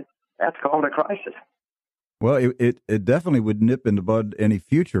they did, that's called a crisis. Well, it definitely would nip in the bud any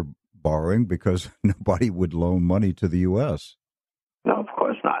future borrowing, because nobody would loan money to the U.S. No, of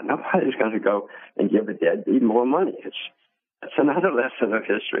course not. Nobody's going to go and give a deadbeat more money. That's another lesson of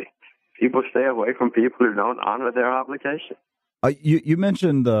history. People stay away from people who don't honor their obligation. You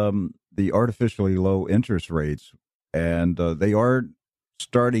mentioned the artificially low interest rates, and they are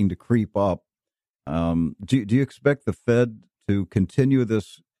starting to creep up. Do you expect the Fed to continue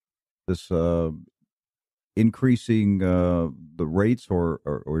this increasing the rates,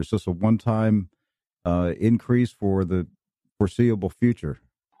 or is this a one-time increase for the foreseeable future?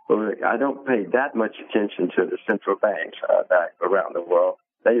 Well, I don't pay that much attention to the central banks back around the world.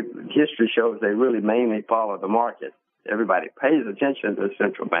 History shows they really mainly follow the market. Everybody pays attention to the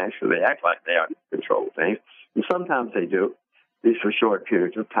central banks, so they act like they control things. And sometimes they do, at least for short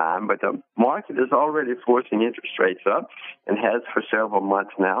periods of time. But the market is already forcing interest rates up and has for several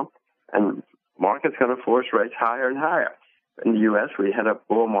months now. And market's going to force rates higher and higher. In the U.S., we had a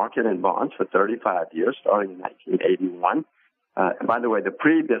bull market in bonds for 35 years, starting in 1981. And by the way, the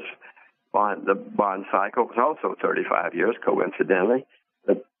previous bond cycle was also 35 years, coincidentally.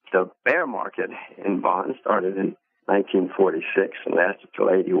 The bear market in bonds started in 1946 and lasted till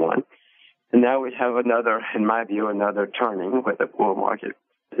 81. And now we have in my view, another turning where the bull market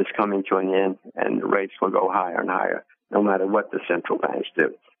is coming to an end and the rates will go higher and higher, no matter what the central banks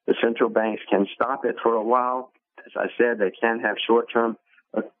do. The central banks can stop it for a while. As I said, they can have short-term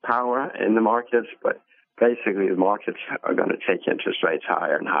power in the markets, but basically the markets are going to take interest rates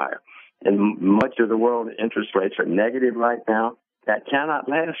higher and higher. In much of the world, interest rates are negative right now. That cannot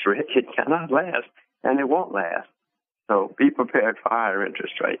last, Rick. It cannot last, and it won't last. So be prepared for higher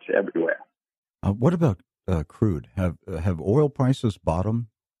interest rates everywhere. What about crude? Have oil prices bottomed?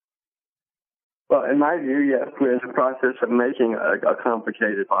 Well, in my view, yes, we're in the process of making a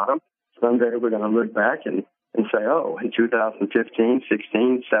complicated bottom. Someday we're going to look back and say, oh, in 2015,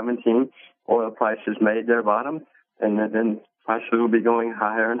 16, 17, oil prices made their bottom, and then prices will be going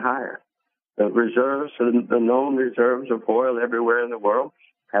higher and higher. The reserves, the known reserves of oil everywhere in the world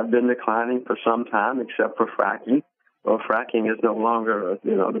have been declining for some time, except for fracking. Well, fracking is no longer,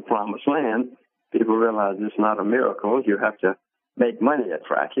 the promised land. People realize it's not a miracle. You have to make money at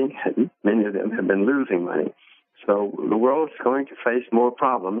fracking, and many of them have been losing money. So the world's going to face more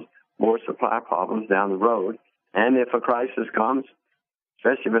problems, more supply problems down the road. And if a crisis comes,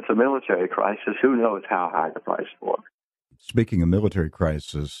 especially if it's a military crisis, who knows how high the price will be. Speaking of military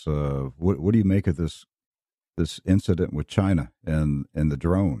crisis, what do you make of this incident with China and the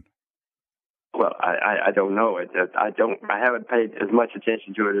drone? Well, I don't know. I haven't paid as much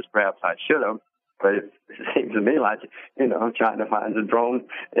attention to it as perhaps I should have. But it seems to me like, China finds a drone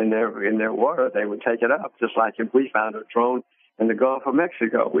in their water, they would take it up. Just like if we found a drone in the Gulf of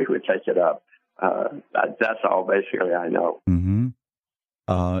Mexico, we would take it up. That's all basically I know. Mm-hmm.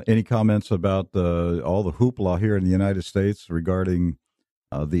 Any comments about all the hoopla here in the United States regarding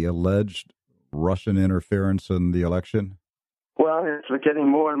the alleged Russian interference in the election? Well, it's getting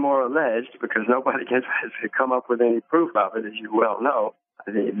more and more alleged because nobody can come up with any proof of it, as you well know.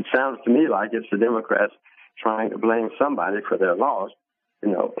 I think it sounds to me like it's the Democrats trying to blame somebody for their loss.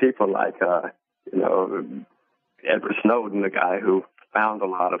 People like, Edward Snowden, the guy who found a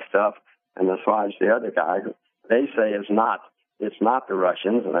lot of stuff, and Assange, the other guy, they say it's not the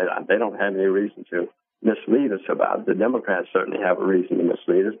Russians, and they don't have any reason to mislead us about it. The Democrats certainly have a reason to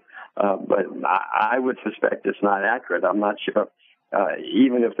mislead us, but I would suspect it's not accurate. I'm not sure,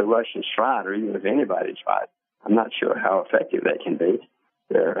 even if the Russians tried, or even if anybody tried, I'm not sure how effective they can be.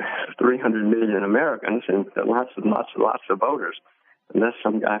 There are 300 million Americans and lots of voters. Unless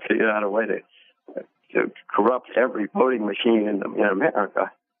some guy figured out a way to corrupt every voting machine in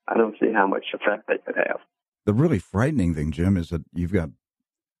America, I don't see how much effect they could have. The really frightening thing, Jim, is that you've got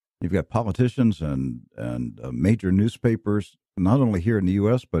politicians and major newspapers, not only here in the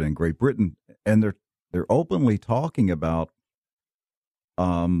U.S. but in Great Britain, and they're openly talking about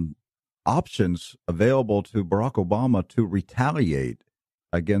options available to Barack Obama to retaliate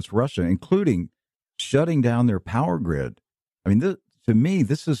against Russia, including shutting down their power grid. I mean, to me,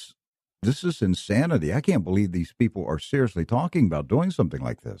 this is insanity. I can't believe these people are seriously talking about doing something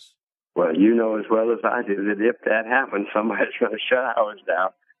like this. Well, you know as well as I do that if that happens, somebody's going to shut ours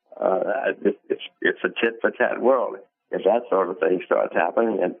down. It's a tit-for-tat world if that sort of thing starts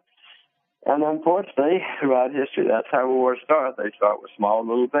happening. And unfortunately, throughout history, that's how wars start. They start with small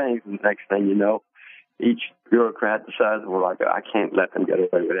little things, and the next thing you know, each bureaucrat decides, well, I can't let them get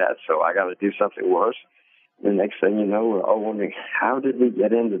away with that, so I got to do something worse. The next thing you know, we're all wondering, how did we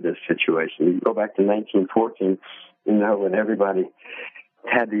get into this situation? You go back to 1914, when everybody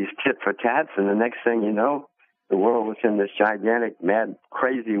had these tit-for-tats, and the next thing you know, the world was in this gigantic, mad,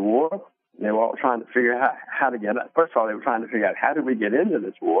 crazy war. They were all trying to figure out how to get out. First of all, they were trying to figure out how did we get into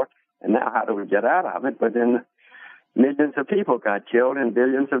this war, and now how do we get out of it? But then millions of people got killed and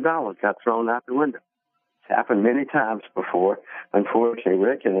billions of dollars got thrown out the window. It's happened many times before, unfortunately,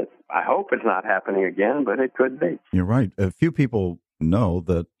 Rick, and I hope it's not happening again, but it could be. You're right. A few people know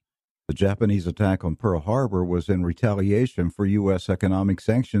that the Japanese attack on Pearl Harbor was in retaliation for U.S. economic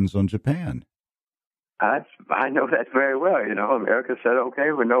sanctions on Japan. I know that very well. America said,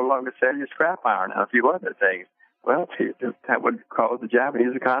 okay, we're no longer selling scrap iron and a few other things. Well, that would cause the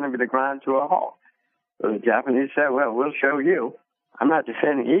Japanese economy to grind to a halt. So the Japanese said, well, we'll show you. I'm not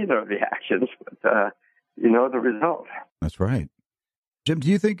defending either of the actions, but you know the result. That's right. Jim, do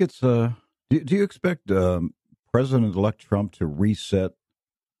you think it's, do you expect President-elect Trump to reset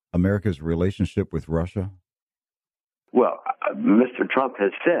America's relationship with Russia? Well, Mr. Trump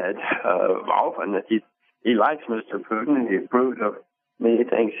has said often that he likes Mr. Putin. He approved of many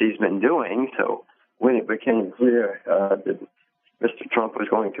things he's been doing. So when it became clear that Mr. Trump was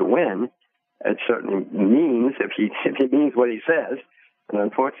going to win, it certainly means, if he means what he says, and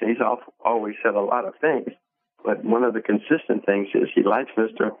unfortunately he's always said a lot of things, but one of the consistent things is he likes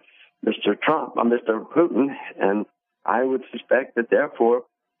Mr. Putin, and I would suspect that therefore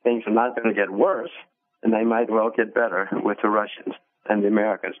things are not going to get worse, and they might well get better with the Russians and the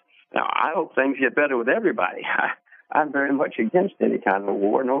Americans. Now, I hope things get better with everybody. I'm very much against any kind of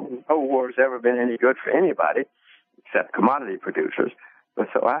war. No war has ever been any good for anybody except commodity producers. But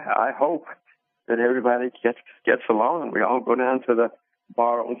so I hope that everybody gets along and we all go down to the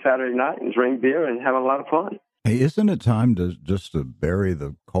bar on Saturday night and drink beer and have a lot of fun. Hey, isn't it time to bury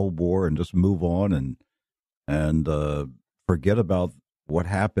the Cold War and just move on and forget about what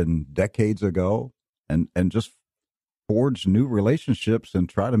happened decades ago and just forge new relationships and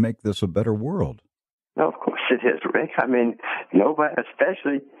try to make this a better world. No, of course it is, Rick. I mean, nobody,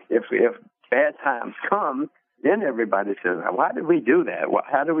 especially if bad times come, then everybody says, why did we do that?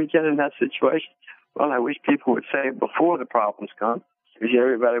 How did we get in that situation? Well, I wish people would say it before the problems come. Because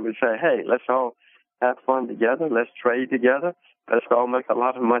everybody would say, hey, let's all have fun together. Let's trade together. Let's all make a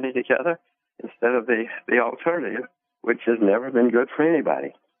lot of money together instead of the alternative, which has never been good for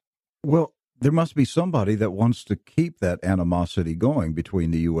anybody. Well, there must be somebody that wants to keep that animosity going between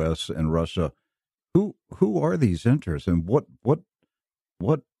the U.S. and Russia. Who are these interests, and what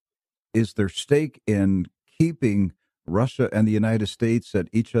is their stake in keeping Russia and the United States at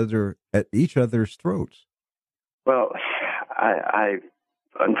each other's throats? Well, I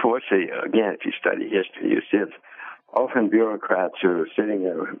unfortunately, again, if you study history, you see it's often bureaucrats who are sitting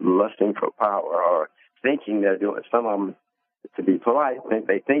there lusting for power or thinking they're doing, some of them, to be polite,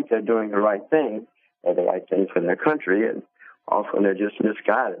 they think they're doing the right thing or the right thing for their country, and often they're just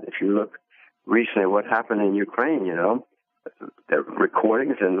misguided. If you look recently what happened in Ukraine, the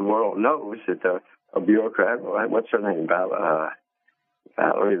recordings and the world knows that a bureaucrat, what's her name,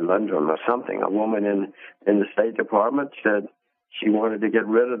 Valerie Lundgren or something, a woman in the State Department said she wanted to get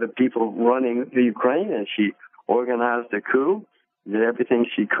rid of the people running the Ukraine, and she organized a coup, did everything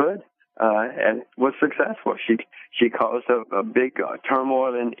she could, and was successful. She caused a big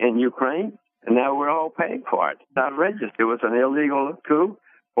turmoil in Ukraine, and now we're all paying for it. It's outrageous. It was an illegal coup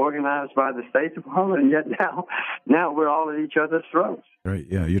organized by the State Department, and yet now we're all at each other's throats. Right?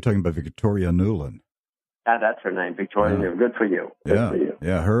 Yeah, you're talking about Victoria Nuland. That's her name, Victoria Nuland. Good for you. Good for you.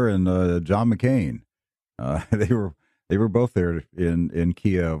 Yeah. Her and John McCain. They were both there in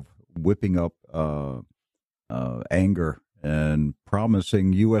Kiev, whipping up anger and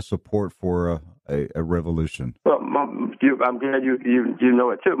promising U.S. support for a revolution. Well, I'm glad you know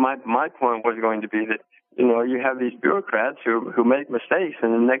it too. My point was going to be that you have these bureaucrats who make mistakes,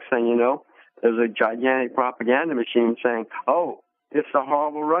 and the next thing you know, there's a gigantic propaganda machine saying, "Oh, it's the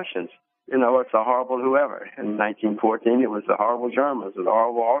horrible Russians." It's the horrible whoever. In 1914, it was the horrible Germans, the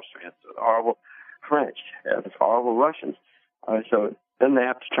horrible Austrians, the horrible French, the horrible Russians. So then they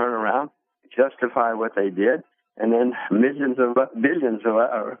have to turn around, justify what they did, and then billions of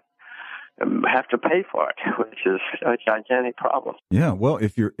have to pay for it, which is a gigantic problem. Yeah, well,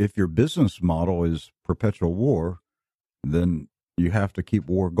 if your business model is perpetual war, then you have to keep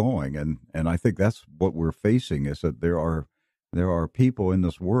war going, and I think that's what we're facing, is that there are people in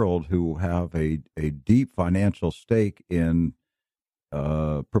this world who have a deep financial stake in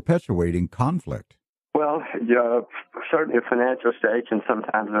perpetuating conflict. Well, certainly a financial stake and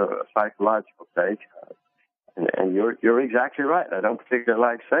sometimes a psychological stake. And you're exactly right. I don't particularly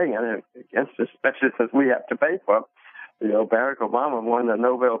like saying it against it, especially since we have to pay for it. Barack Obama won the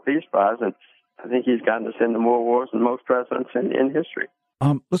Nobel Peace Prize, and I think he's gotten us into more wars than most presidents in history.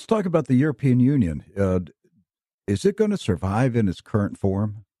 Let's talk about the European Union. Is it going to survive in its current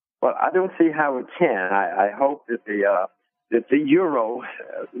form? Well, I don't see how it can. I hope that the euro.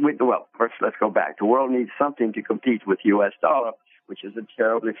 First let's go back. The world needs something to compete with U.S. dollar, which is a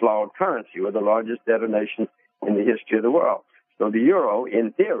terribly flawed currency. We're the largest debtor nation in the history of the world. So the euro,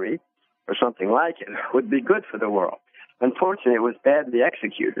 in theory, or something like it, would be good for the world. Unfortunately, it was badly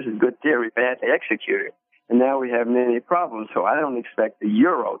executed. It's a good theory, badly executed. And now we have many problems. So I don't expect the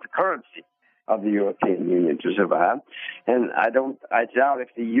euro, the currency of the European Union, to survive. And I doubt if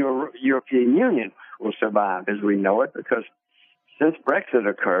the European Union will survive as we know it, because since Brexit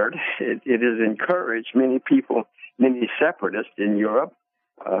occurred, it has encouraged many people, many separatists in Europe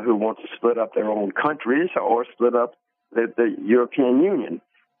who want to split up their own countries or split up the European Union.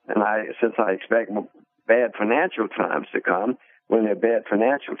 And since I expect bad financial times to come, when there are bad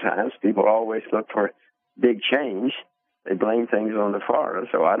financial times, people always look for big change. They blame things on the foreign.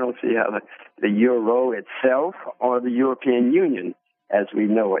 So I don't see how the euro itself or the European Union, as we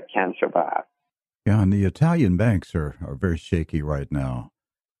know it, can survive. Yeah, and the Italian banks are very shaky right now,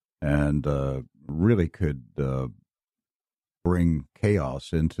 and really could bring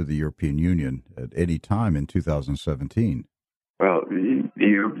chaos into the European Union at any time in 2017. Well,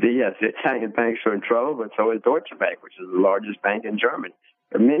 yes, the Italian banks are in trouble, but so is Deutsche Bank, which is the largest bank in Germany.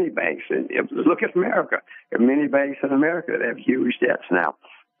 There are many banks. Look at America. There are many banks in America that have huge debts now.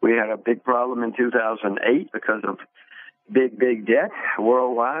 We had a big problem in 2008 because of big debt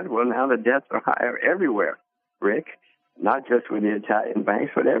worldwide. Well, now the debts are higher everywhere, Rick, not just with the Italian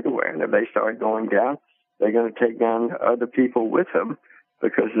banks, but everywhere. And if they start going down, they're going to take down other people with them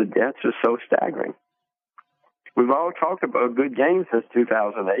because the debts are so staggering. We've all talked about a good game since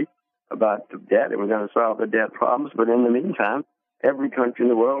 2008 about the debt, and we're going to solve the debt problems. But in the meantime, every country in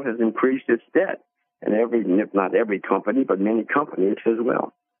the world has increased its debt. And not every company, but many companies as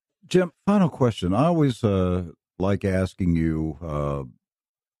well. Jim, final question. I always like asking you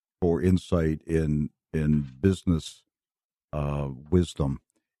for insight in business wisdom.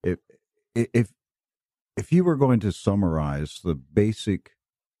 If you were going to summarize the basic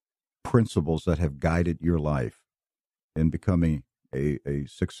principles that have guided your life in becoming a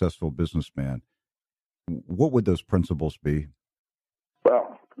successful businessman, what would those principles be?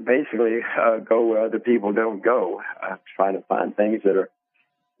 Well, basically, go where other people don't go. Try to find things that are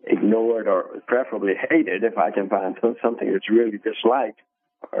ignored or preferably hated. If I can find something that's really disliked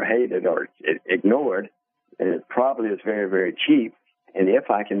or hated or ignored, then it probably is very, very cheap. And if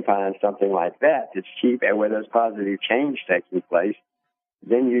I can find something like that that's cheap and where there's positive change taking place,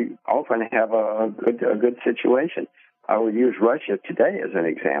 then you often have a good situation. I would use Russia today as an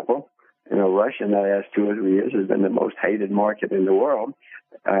example. You know, Russia in the last 2 or 3 years has been the most hated market in the world.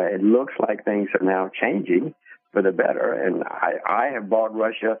 It looks like things are now changing for the better, and I have bought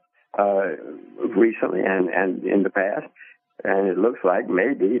Russia recently and in the past, and it looks like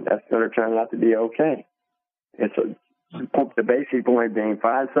maybe that's going to turn out to be okay. The basic point being,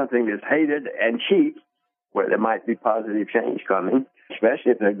 find something that's hated and cheap where there might be positive change coming,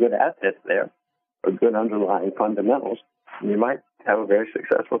 especially if there are good assets there or good underlying fundamentals. You might have a very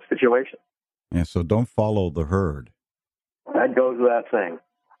successful situation. And so don't follow the herd. That goes without saying.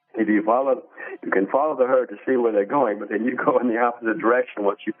 If you can follow the herd to see where they're going, but then you go in the opposite direction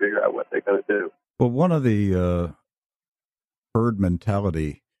once you figure out what they're going to do. Well, one of the herd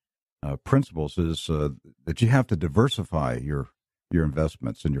mentality principles is that you have to diversify your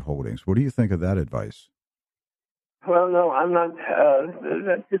investments and your holdings. What do you think of that advice? Well, no, I'm not.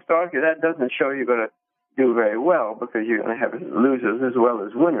 Historically, that doesn't show you're going to do very well because you're going to have losers as well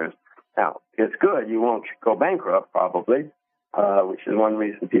as winners. Now, it's good. You won't go bankrupt, probably, which is one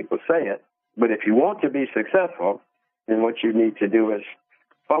reason people say it. But if you want to be successful, then what you need to do is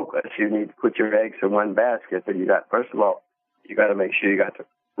focus. You need to put your eggs in one basket. But first of all, you got to make sure you got the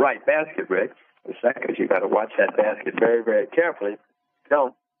right basket, Rick. The second, you got to watch that basket very, very carefully. If you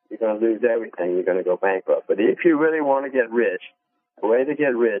don't, you're going to lose everything. You're going to go bankrupt. But if you really want to get rich, the way to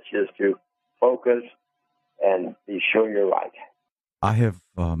get rich is to focus and be sure you're right. I have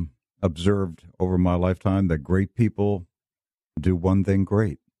observed over my lifetime that great people do one thing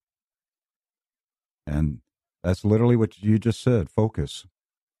great. And that's literally what you just said, focus.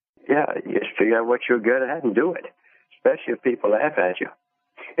 Yeah, you just figure out what you're good at and do it, especially if people laugh at you.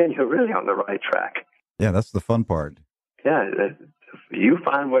 And you're really on the right track. Yeah, that's the fun part. Yeah, you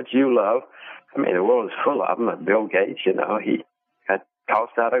find what you love. I mean, the world is full of them. Bill Gates, he got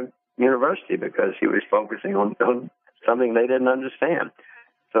tossed out of university because he was focusing on something they didn't understand.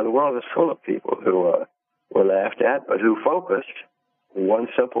 So the world is full of people who were laughed at, but who focused on one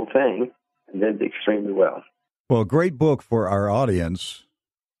simple thing and did extremely well. Well, great book for our audience.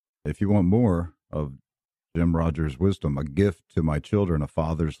 If you want more of Jim Rogers' wisdom, A Gift to My Children, A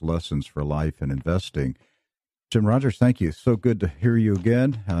Father's Lessons for Life and Investing. Jim Rogers, thank you. So good to hear you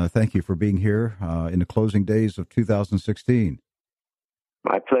again. Thank you for being here in the closing days of 2016.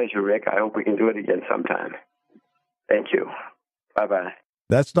 My pleasure, Rick. I hope we can do it again sometime. Thank you. Bye-bye.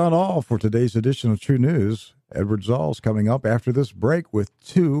 That's not all for today's edition of True News. Edward Zoll's coming up after this break with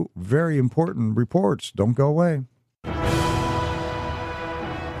 2 very important reports. Don't go away.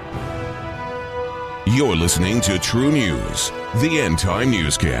 You're listening to True News, the End Time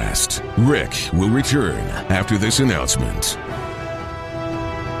Newscast. Rick will return after this announcement.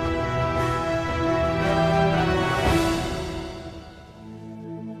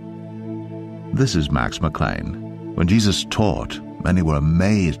 This is Max McLean. When Jesus taught, many were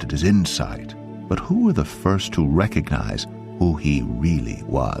amazed at his insight. But who were the first to recognize who he really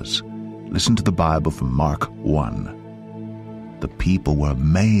was? Listen to the Bible from Mark 1. The people were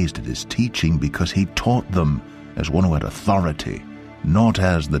amazed at his teaching because he taught them as one who had authority, not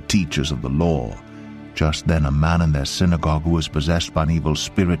as the teachers of the law. Just then a man in their synagogue who was possessed by an evil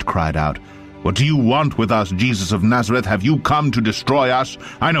spirit cried out, "What do you want with us, Jesus of Nazareth? Have you come to destroy us?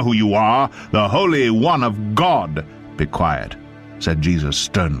 I know who you are, the Holy One of God." "Be quiet," said Jesus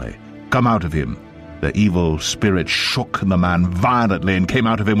sternly. "Come out of him." The evil spirit shook the man violently and came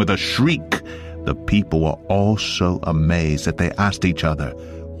out of him with a shriek. The people were all so amazed that they asked each other,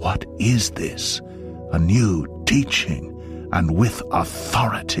 "What is this? A new teaching, and with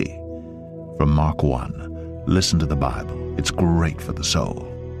authority." From Mark 1. Listen to the Bible. It's great for the soul.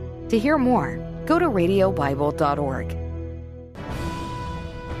 To hear more, go to radiobible.org.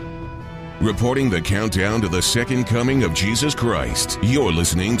 Reporting the countdown to the second coming of Jesus Christ, you're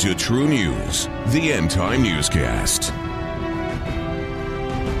listening to True News, the End Time Newscast.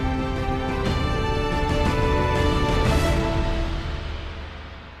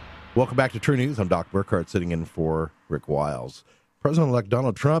 Welcome back to True News. I'm Doc Burkhart, sitting in for Rick Wiles. President-elect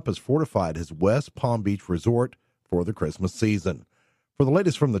Donald Trump has fortified his West Palm Beach resort for the Christmas season. For the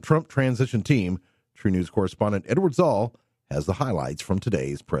latest from the Trump transition team, True News correspondent Edward Zoll has the highlights from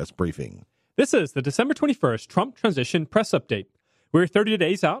today's press briefing. This is the December 21st Trump transition press update. We're 30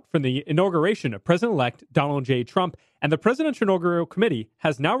 days out from the inauguration of President-elect Donald J. Trump, and the Presidential Inaugural Committee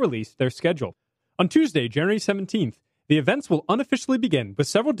has now released their schedule. On Tuesday, January 17th, the events will unofficially begin with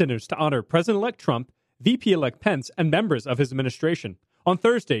several dinners to honor President-elect Trump, VP-elect Pence, and members of his administration. On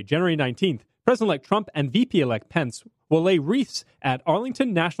Thursday, January 19th, President-elect Trump and VP-elect Pence will lay wreaths at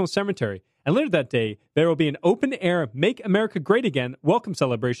Arlington National Cemetery, and later that day, there will be an open-air Make America Great Again welcome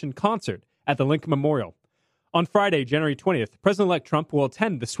celebration concert at the Lincoln Memorial. On Friday, January 20th, President-elect Trump will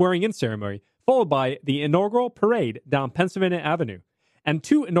attend the swearing-in ceremony, followed by the inaugural parade down Pennsylvania Avenue, and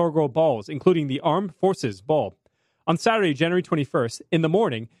 2 inaugural balls, including the Armed Forces Ball. On Saturday, January 21st, in the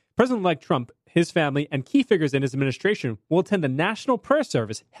morning, President-elect Trump, his family, and key figures in his administration will attend the National Prayer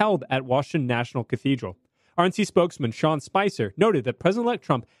Service held at Washington National Cathedral. RNC spokesman Sean Spicer noted that President-elect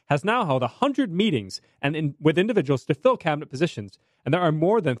Trump has now held 100 meetings with individuals to fill cabinet positions, and there are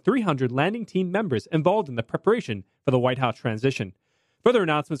more than 300 landing team members involved in the preparation for the White House transition. Further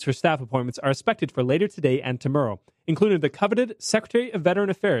announcements for staff appointments are expected for later today and tomorrow, including the coveted Secretary of Veteran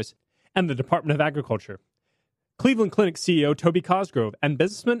Affairs and the Department of Agriculture. Cleveland Clinic CEO Toby Cosgrove and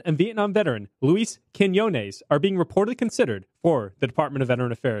businessman and Vietnam veteran Luis Quinones are being reportedly considered for the Department of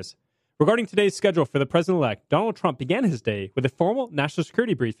Veteran Affairs. Regarding today's schedule for the president-elect, Donald Trump began his day with a formal national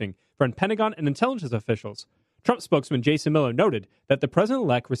security briefing from Pentagon and intelligence officials. Trump spokesman Jason Miller noted that the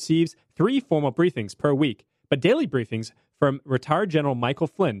president-elect receives 3 formal briefings per week, but daily briefings from retired General Michael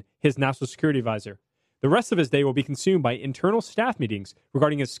Flynn, his national security advisor. The rest of his day will be consumed by internal staff meetings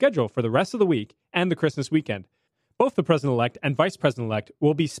regarding his schedule for the rest of the week and the Christmas weekend. Both the president-elect and vice president-elect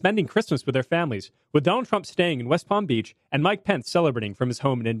will be spending Christmas with their families, with Donald Trump staying in West Palm Beach and Mike Pence celebrating from his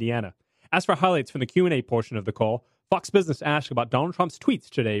home in Indiana. As for highlights from the Q&A portion of the call, Fox Business asked about Donald Trump's tweets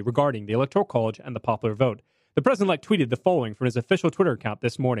today regarding the Electoral College and the popular vote. The president-elect tweeted the following from his official Twitter account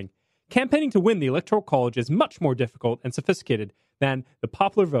this morning. Campaigning to win the Electoral College is much more difficult and sophisticated than the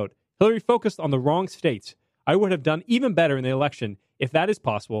popular vote. Hillary focused on the wrong states. I would have done even better in the election, if that is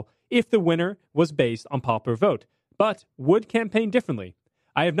possible, if the winner was based on popular vote, but would campaign differently.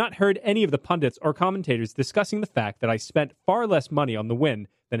 I have not heard any of the pundits or commentators discussing the fact that I spent far less money on the win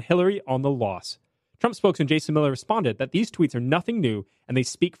than Hillary on the loss. Trump spokesman Jason Miller responded that these tweets are nothing new and they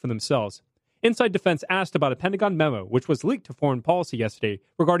speak for themselves. Inside Defense asked about a Pentagon memo which was leaked to Foreign Policy yesterday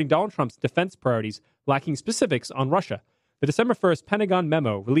regarding Donald Trump's defense priorities, lacking specifics on Russia. The December 1st Pentagon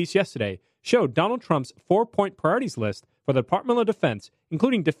memo released yesterday showed Donald Trump's 4-point priorities list for the Department of Defense,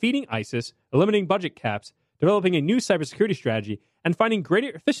 including defeating ISIS, eliminating budget caps, developing a new cybersecurity strategy, and finding greater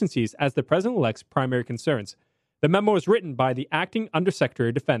efficiencies as the president-elect's primary concerns. The memo was written by the acting Undersecretary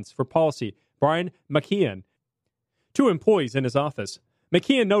of Defense for Policy, Brian McKeon, 2 employees in his office.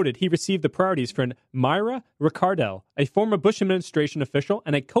 McKeon noted he received the priorities from Myra Ricardel, a former Bush administration official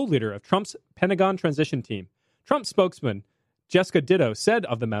and a co-leader of Trump's Pentagon transition team. Trump spokesman Jessica Ditto said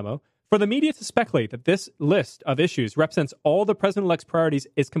of the memo, "For the media to speculate that this list of issues represents all the president-elect's priorities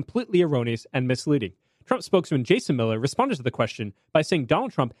is completely erroneous and misleading." Trump spokesman Jason Miller responded to the question by saying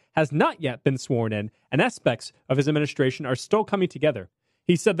Donald Trump has not yet been sworn in and aspects of his administration are still coming together.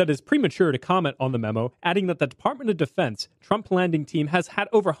 He said that it is premature to comment on the memo, adding that the Department of Defense Trump landing team has had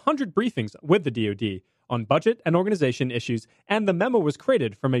over 100 briefings with the DoD on budget and organization issues, and the memo was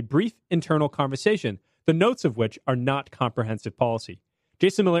created from a brief internal conversation, the notes of which are not comprehensive policy.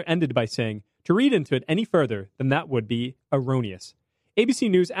 Jason Miller ended by saying, to read into it any further than that would be erroneous. ABC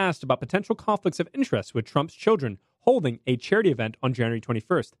News asked about potential conflicts of interest with Trump's children holding a charity event on January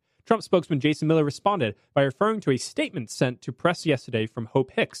 21st. Trump spokesman Jason Miller responded by referring to a statement sent to press yesterday from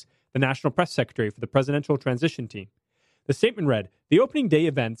Hope Hicks, the national press secretary for the presidential transition team. The statement read, "The opening day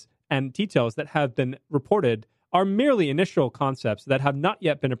events and details that have been reported are merely initial concepts that have not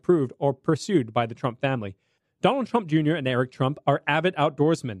yet been approved or pursued by the Trump family. Donald Trump Jr. and Eric Trump are avid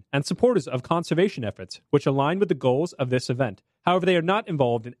outdoorsmen and supporters of conservation efforts, which align with the goals of this event. However, they are not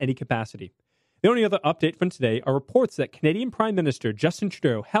involved in any capacity." The only other update from today are reports that Canadian Prime Minister Justin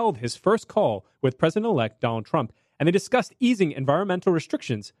Trudeau held his first call with President-elect Donald Trump, and they discussed easing environmental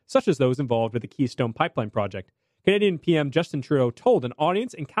restrictions, such as those involved with the Keystone Pipeline project. Canadian PM Justin Trudeau told an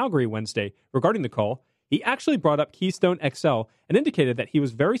audience in Calgary Wednesday regarding the call, he actually brought up Keystone XL and indicated that he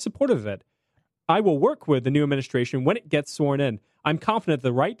was very supportive of it. "I will work with the new administration when it gets sworn in. I'm confident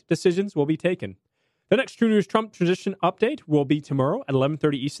the right decisions will be taken." The next True News Trump transition update will be tomorrow at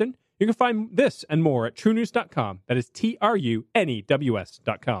 11:30 Eastern. You can find this and more at truenews.com. That is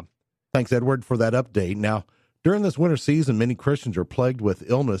TRUNEWS.com. Thanks, Edward, for that update. Now, during this winter season, many Christians are plagued with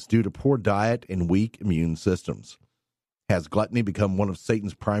illness due to poor diet and weak immune systems. Has gluttony become one of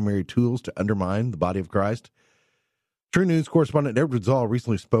Satan's primary tools to undermine the body of Christ? True News correspondent Edward Zoll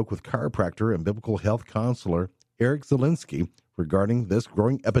recently spoke with chiropractor and biblical health counselor Eric Zielinski regarding this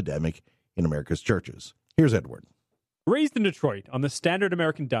growing epidemic in America's churches. Here's Edward. Raised in Detroit on the standard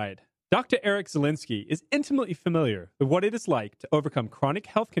American diet, Dr. Eric Zielinski is intimately familiar with what it is like to overcome chronic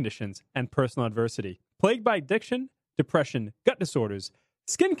health conditions and personal adversity. Plagued by addiction, depression, gut disorders,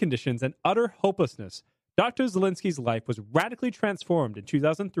 skin conditions, and utter hopelessness, Dr. Zielinski's life was radically transformed in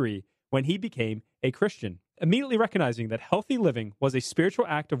 2003 when he became a Christian. Immediately recognizing that healthy living was a spiritual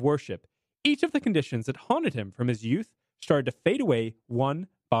act of worship, each of the conditions that haunted him from his youth started to fade away one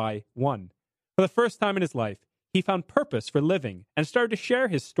by one. For the first time in his life, he found purpose for living and started to share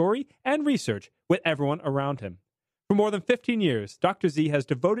his story and research with everyone around him. For more than 15 years, Dr. Z has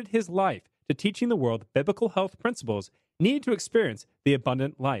devoted his life to teaching the world biblical health principles needed to experience the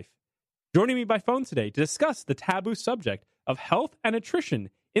abundant life. Joining me by phone today to discuss the taboo subject of health and nutrition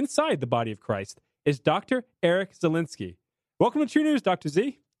inside the body of Christ is Dr. Eric Zielinski. Welcome to True News, Dr.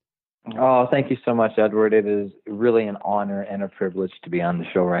 Z. Oh, thank you so much, Edward. It is really an honor and a privilege to be on the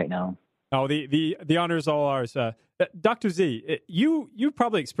show right now. Oh, the honor is all ours. Dr. Z, you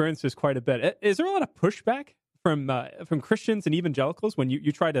probably experienced this quite a bit. Is there a lot of pushback from Christians and evangelicals when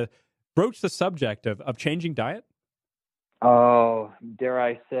you try to broach the subject of changing diet? Oh, dare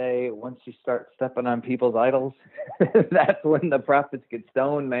I say, once you start stepping on people's idols, that's when the prophets get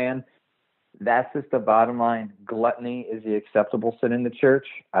stoned, man. That's just the bottom line. Gluttony is the acceptable sin in the church.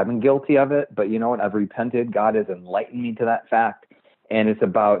 I've been guilty of it, but you know what? I've repented. God has enlightened me to that fact. And it's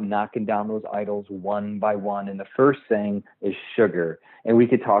about knocking down those idols one by one. And the first thing is sugar. And we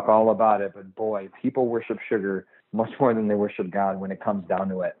could talk all about it, but boy, people worship sugar much more than they worship God when it comes down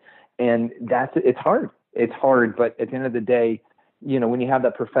to it. And it's hard. It's hard, but at the end of the day, you know, when you have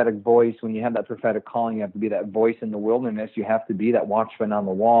that prophetic voice, when you have that prophetic calling, you have to be that voice in the wilderness. You have to be that watchman on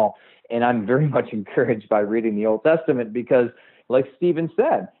the wall. And I'm very much encouraged by reading the Old Testament because, like Stephen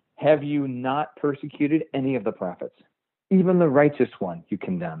said, have you not persecuted any of the prophets? Even the righteous one you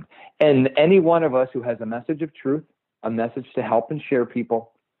condemned. And any one of us who has a message of truth, a message to help and share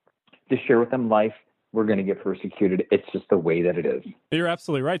people, to share with them life, we're going to get persecuted. It's just the way that it is. You're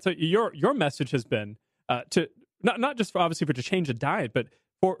absolutely right. So your message has been to not just obviously to change the diet, but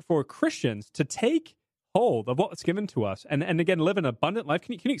for Christians to take hold of what's given to us and again live an abundant life.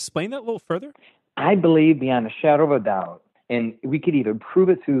 Can you explain that a little further? I believe beyond a shadow of a doubt, and we could either prove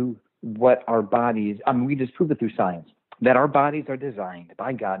it through what our bodies, we just prove it through science, that our bodies are designed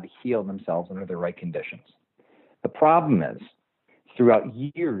by God to heal themselves under the right conditions. The problem is, throughout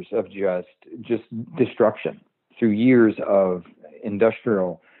years of just destruction, through years of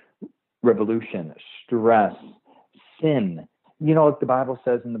industrial revolution, stress, sin, you know what the Bible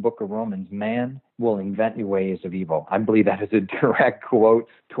says in the book of Romans, man will invent new ways of evil. I believe that is a direct quote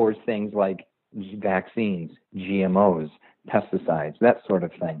towards things like vaccines, GMOs, pesticides, that sort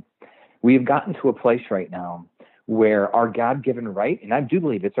of thing. We have gotten to a place right now where our God-given right, and I do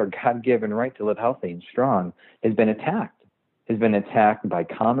believe it's our God-given right to live healthy and strong, has been attacked by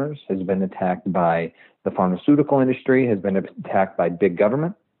commerce, has been attacked by the pharmaceutical industry, has been attacked by big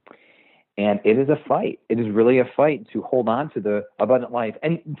government. And it is a fight. It is really a fight to hold on to the abundant life.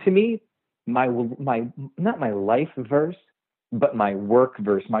 And to me, my not my life verse, but my work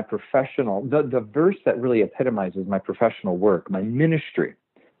verse, my professional, the verse that really epitomizes my professional work, my ministry,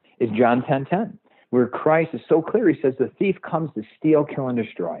 is John 10:10. Where Christ is so clear, he says, the thief comes to steal, kill, and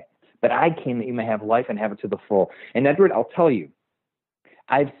destroy. But I came that you may have life and have it to the full. And Edward, I'll tell you,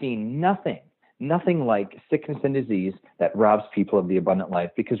 I've seen nothing like sickness and disease that robs people of the abundant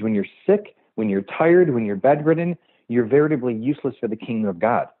life. Because when you're sick, when you're tired, when you're bedridden, you're veritably useless for the kingdom of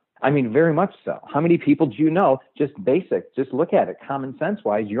God. I mean, very much so. How many people do you know, just look at it, common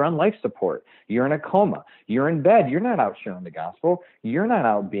sense-wise, you're on life support. You're in a coma. You're in bed. You're not out sharing the gospel. You're not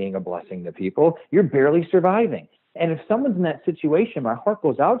out being a blessing to people. You're barely surviving. And if someone's in that situation, my heart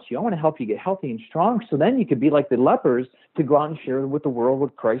goes out to you. I want to help you get healthy and strong so then you could be like the lepers to go out and share with the world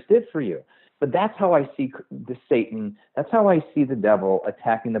what Christ did for you. But that's how I see the Satan. That's how I see the devil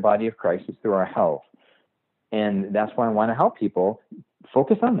attacking the body of Christ is through our health. And that's why I want to help people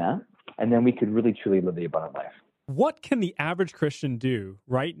focus on that, and then we could really, truly live the abundant life. What can the average Christian do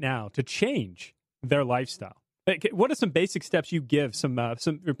right now to change their lifestyle? What are some basic steps you give some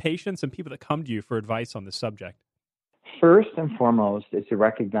your patients and people that come to you for advice on this subject? First and foremost is to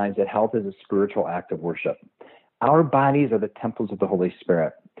recognize that health is a spiritual act of worship. Our bodies are the temples of the Holy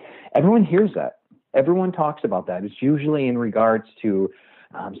Spirit. Everyone hears that. Everyone talks about that. It's usually in regards to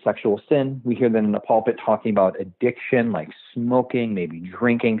sexual sin. We hear that in the pulpit talking about addiction, like smoking, maybe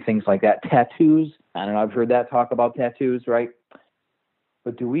drinking, things like that. Tattoos. I don't know, I've heard that talk about tattoos, right?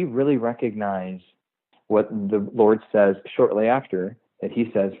 But do we really recognize what the Lord says shortly after, that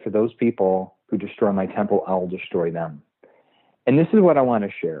he says, for those people who destroy my temple, I'll destroy them. And this is what I want to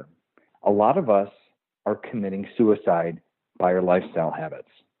share. A lot of us are committing suicide by our lifestyle habits.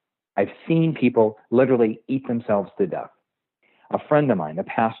 I've seen people literally eat themselves to death. A friend of mine, a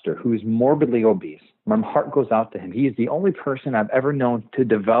pastor who's morbidly obese, my heart goes out to him. He is the only person I've ever known to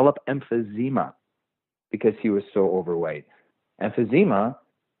develop emphysema because he was so overweight. Emphysema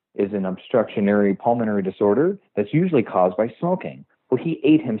is an obstructionary pulmonary disorder that's usually caused by smoking. Well, he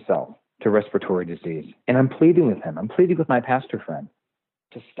ate himself to respiratory disease. And I'm pleading with him. I'm pleading with my pastor friend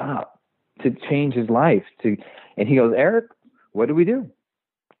to stop, to change his life. And he goes, Eric, what do we do?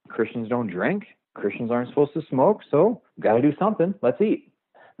 Christians don't drink. Christians aren't supposed to smoke. So we've got to do something. Let's eat.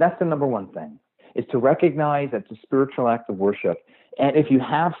 That's the number one thing, is to recognize that it's a spiritual act of worship. And if you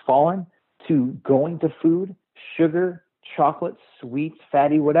have fallen to going to food, sugar, chocolate, sweets,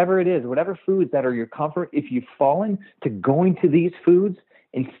 fatty, whatever it is, whatever foods that are your comfort, if you've fallen to going to these foods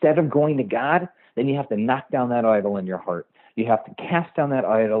instead of going to God, then you have to knock down that idol in your heart. You have to cast down that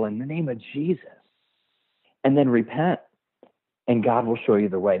idol in the name of Jesus and then repent, and God will show you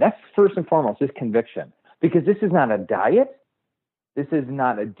the way. That's first and foremost, this conviction, because this is not a diet. This is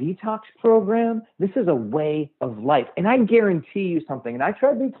not a detox program. This is a way of life. And I guarantee you something, and I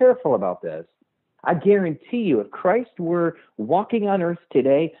try to be careful about this. I guarantee you, if Christ were walking on earth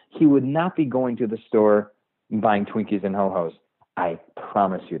today, he would not be going to the store and buying Twinkies and Ho-Hos. I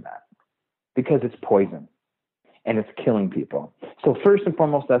promise you that. Because it's poison and it's killing people. So first and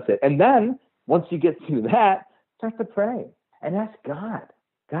foremost, that's it. And then once you get through that, start to pray and ask God,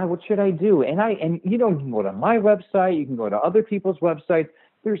 God, what should I do? And you can go to my website, you can go to other people's websites.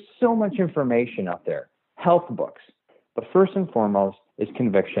 There's so much information out there, health books. But first and foremost is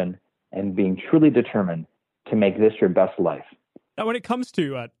conviction and being truly determined to make this your best life. Now, when it comes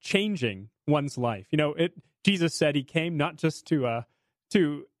to changing one's life, Jesus said he came not just to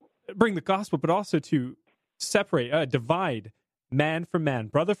bring the gospel, but also to separate, divide man from man,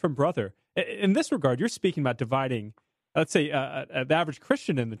 brother from brother. In this regard, you're speaking about dividing, let's say, the average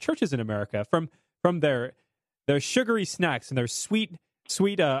Christian in the churches in America from their sugary snacks and their sweet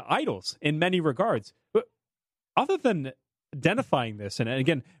idols in many regards. But other than identifying this and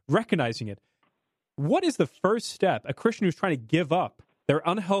again recognizing it, what is the first step a Christian who's trying to give up their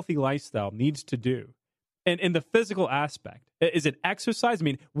unhealthy lifestyle needs to do? And in the physical aspect, is it exercise? I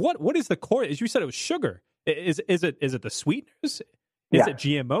mean, what is the core? As you said, it was sugar. Is it the sweeteners? Is it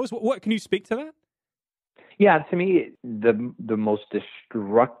GMOs? What can you speak to that? Yeah, to me, the most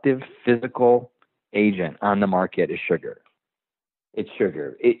destructive physical agent on the market is sugar. It's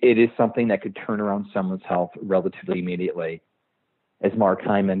sugar. It is something that could turn around someone's health relatively immediately. As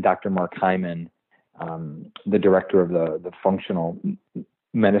Dr. Mark Hyman, the director of the Functional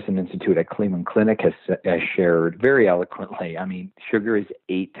Medicine Institute at Cleveland Clinic, has shared very eloquently. I mean, sugar is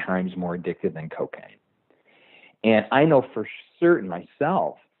 8 times more addictive than cocaine. And I know for certain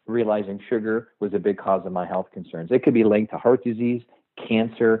myself, realizing sugar was a big cause of my health concerns. It could be linked to heart disease,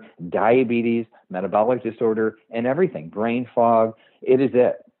 cancer, diabetes, metabolic disorder, and everything, brain fog. It is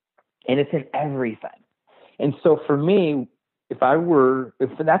it. And it's in everything. And so for me, if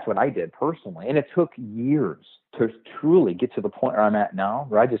that's what I did personally, and it took years to truly get to the point where I'm at now,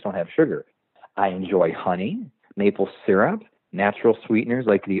 where I just don't have sugar. I enjoy honey, maple syrup, natural sweeteners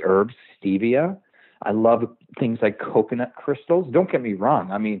like the herbs, stevia. I love things like coconut crystals. Don't get me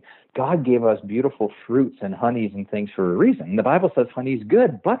wrong. I mean, God gave us beautiful fruits and honeys and things for a reason. The Bible says honey's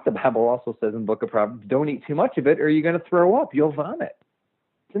good, but the Bible also says in the book of Proverbs, don't eat too much of it or you're going to throw up. You'll vomit.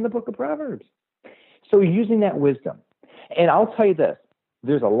 It's in the book of Proverbs. So using that wisdom. And I'll tell you this,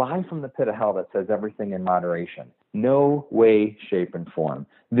 there's a lie from the pit of hell that says everything in moderation. No way, shape, and form.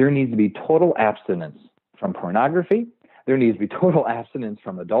 There needs to be total abstinence from pornography. There needs to be total abstinence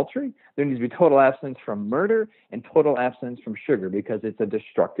from adultery. There needs to be total abstinence from murder and total abstinence from sugar because it's a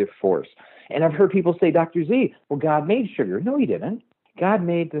destructive force. And I've heard people say, Dr. Z, well, God made sugar. No, he didn't. God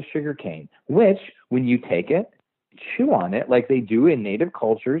made the sugar cane, which when you take it, chew on it like they do in native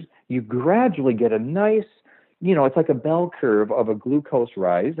cultures, you gradually get a nice, it's like a bell curve of a glucose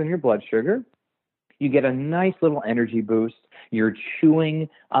rise in your blood sugar. You get a nice little energy boost. You're chewing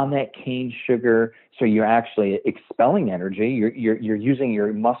on that cane sugar, so you're actually expelling energy. You're using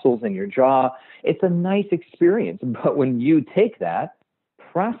your muscles in your jaw. It's a nice experience. But when you take that,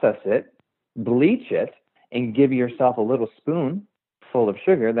 process it, bleach it, and give yourself a little spoon full of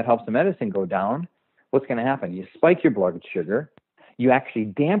sugar that helps the medicine go down, what's going to happen? You spike your blood sugar. you actually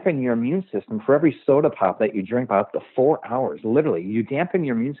dampen your immune system for every soda pop that you drink by up to 4 hours. Literally, you dampen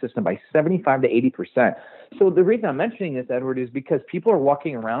your immune system by 75 to 80%. So the reason I'm mentioning this, Edward, is because people are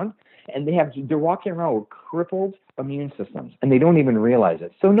walking around and they're walking around with crippled immune systems and they don't even realize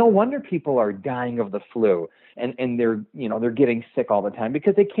it. So no wonder people are dying of the flu and they're getting sick all the time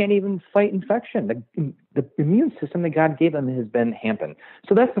because they can't even fight infection. The immune system that God gave them has been hampered.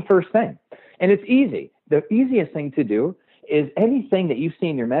 So that's the first thing. And it's easy. The easiest thing to do is anything that you see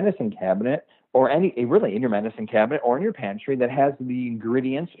in your medicine cabinet or in your medicine cabinet or in your pantry that has the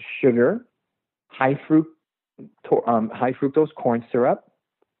ingredients sugar, high fructose corn syrup,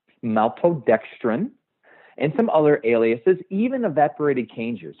 maltodextrin, and some other aliases, even evaporated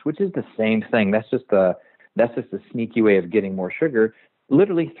cane juice, which is the same thing. That's just a sneaky way of getting more sugar.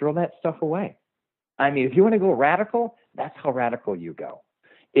 Literally throw that stuff away. I mean, if you want to go radical, that's how radical you go.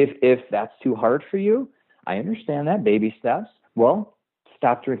 If that's too hard for you, I understand that, baby steps. Well,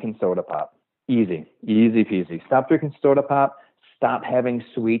 stop drinking soda pop. Easy peasy. Stop drinking soda pop. Stop having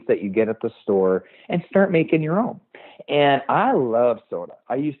sweets that you get at the store and start making your own. And I love soda.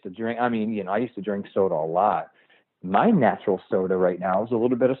 I used to drink soda a lot. My natural soda right now is a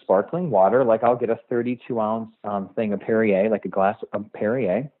little bit of sparkling water. Like I'll get a 32-ounce thing of Perrier, like a glass of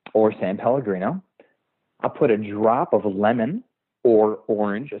Perrier or San Pellegrino. I'll put a drop of lemon or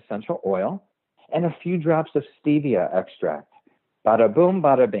orange essential oil and a few drops of stevia extract. Bada boom,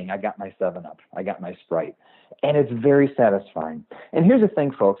 bada bing. I got my 7-Up. I got my Sprite. And it's very satisfying. And here's the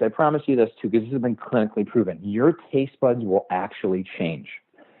thing, folks. I promise you this, too, because this has been clinically proven. Your taste buds will actually change.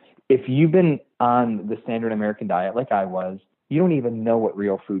 If you've been on the standard American diet like I was, you don't even know what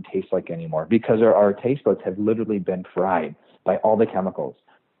real food tastes like anymore because our taste buds have literally been fried by all the chemicals.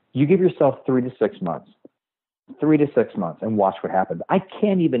 You give yourself 3 to 6 months. 3 to 6 months and watch what happens. I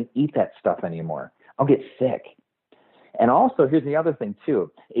can't even eat that stuff anymore. I'll get sick. And also, here's the other thing,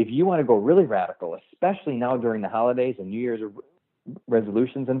 too. If you want to go really radical, especially now during the holidays and New Year's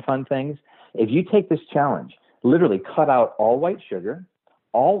resolutions and fun things, if you take this challenge, literally cut out all white sugar,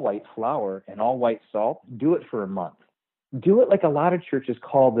 all white flour, and all white salt, do it for a month. Do it like a lot of churches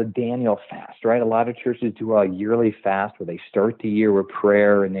call the Daniel fast, right? A lot of churches do a yearly fast where they start the year with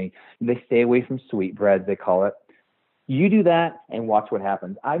prayer and they stay away from sweetbreads, they call it. You do that and watch what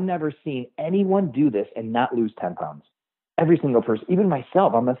happens. I've never seen anyone do this and not lose 10 pounds. Every single person, even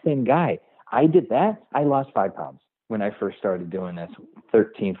myself, I'm the same guy. I did that. I lost 5 pounds when I first started doing this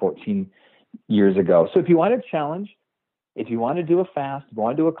 13, 14 years ago. So if you want to challenge, if you want to do a fast, if you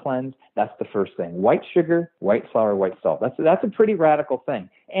want to do a cleanse, that's the first thing. White sugar, white flour, white salt. That's a pretty radical thing.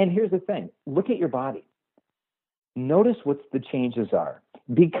 And here's the thing. Look at your body. Notice what the changes are.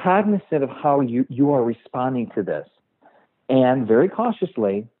 Be cognizant of how you are responding to this. And very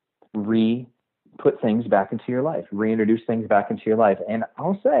cautiously put things back into your life, reintroduce things back into your life. And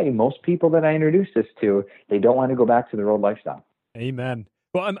I'll say most people that I introduce this to, they don't want to go back to their old lifestyle. Amen.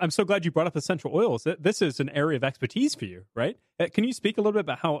 Well, I'm so glad you brought up essential oils. This is an area of expertise for you, right? Can you speak a little bit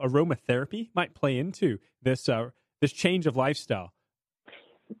about how aromatherapy might play into this change of lifestyle?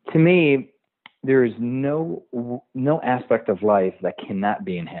 To me, there is no aspect of life that cannot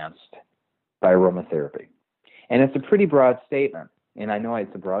be enhanced by aromatherapy. And it's a pretty broad statement, and I know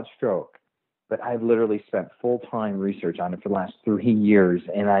it's a broad stroke, but I've literally spent full-time research on it for the last 3 years,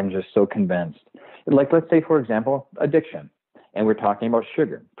 and I'm just so convinced. Like, let's say, for example, addiction, and we're talking about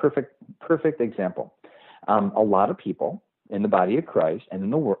sugar. Perfect example. A lot of people in the body of Christ and in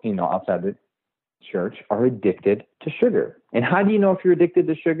the world, outside the church, are addicted to sugar. And how do you know if you're addicted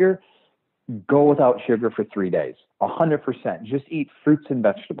to sugar? Go without sugar for 3 days, 100%. Just eat fruits and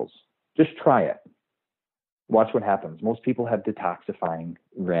vegetables. Just try it. Watch what happens. Most people have detoxifying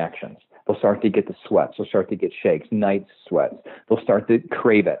reactions. They'll start to get the sweats. They'll start to get shakes, night sweats. They'll start to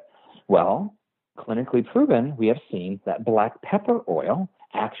crave it. Well, clinically proven, we have seen that black pepper oil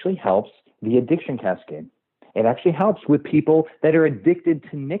actually helps the addiction cascade. It actually helps with people that are addicted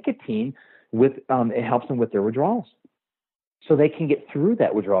to nicotine. It helps them with their withdrawals, so they can get through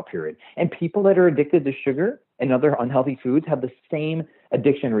that withdrawal period. And people that are addicted to sugar and other unhealthy foods have the same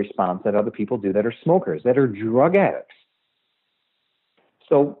addiction response that other people do that are smokers, that are drug addicts.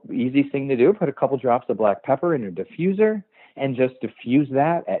 So easy thing to do, put a couple drops of black pepper in a diffuser and just diffuse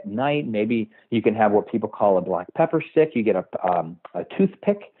that at night. Maybe you can have what people call a black pepper stick. You get a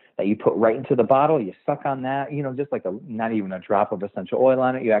toothpick that you put right into the bottle. You suck on that, just like not even a drop of essential oil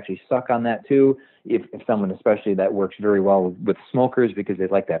on it. You actually suck on that too. If someone, especially that works very well with smokers because they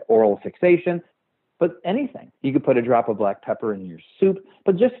like that oral fixation. But anything, you could put a drop of black pepper in your soup.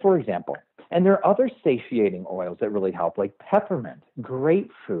 But just for example, And there are other satiating oils that really help, like peppermint,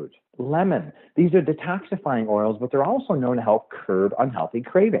 grapefruit, lemon. These are detoxifying oils, but they're also known to help curb unhealthy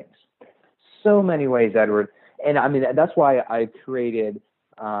cravings. So many ways, Edward. And I mean, that's why I created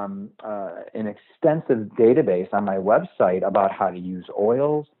an extensive database on my website about how to use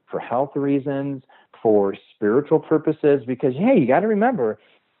oils for health reasons, for spiritual purposes, because, hey, you got to remember,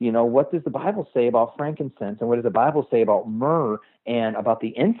 what does the Bible say about frankincense, and what does the Bible say about myrrh and about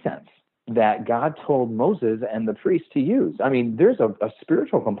the incense that God told Moses and the priests to use? I mean, there's a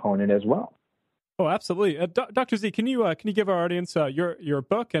spiritual component as well. Oh, absolutely. Dr. Z, can you give our audience your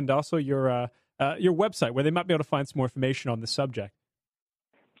book and also your website where they might be able to find some more information on this subject?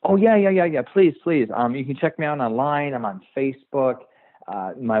 Oh, yeah. Please. You can check me out online. I'm on Facebook.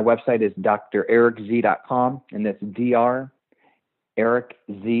 My website is drericz.com, and that's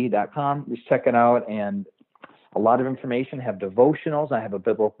drericz.com. Just check it out, and a lot of information. I have devotionals. I have a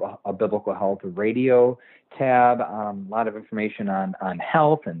biblical health radio tab. A lot of information on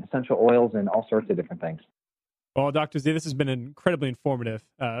health and essential oils and all sorts of different things. Well, Dr. Z, this has been an incredibly informative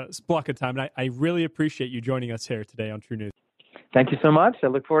block of time, and I really appreciate you joining us here today on True News. Thank you so much. I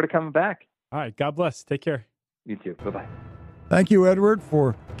look forward to coming back. All right. God bless. Take care. You too. Bye-bye. Thank you, Edward,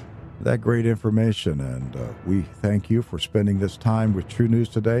 for that great information. And we thank you for spending this time with True News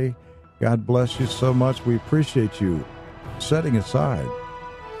today. God bless you so much. We appreciate you setting aside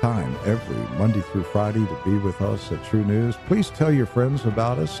time every Monday through Friday to be with us at True News. Please tell your friends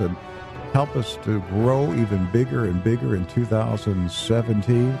about us and help us to grow even bigger and bigger in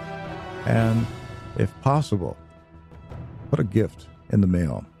 2017. And if possible, put a gift in the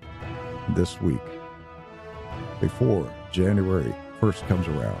mail this week before January 1st comes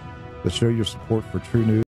around to show your support for True News.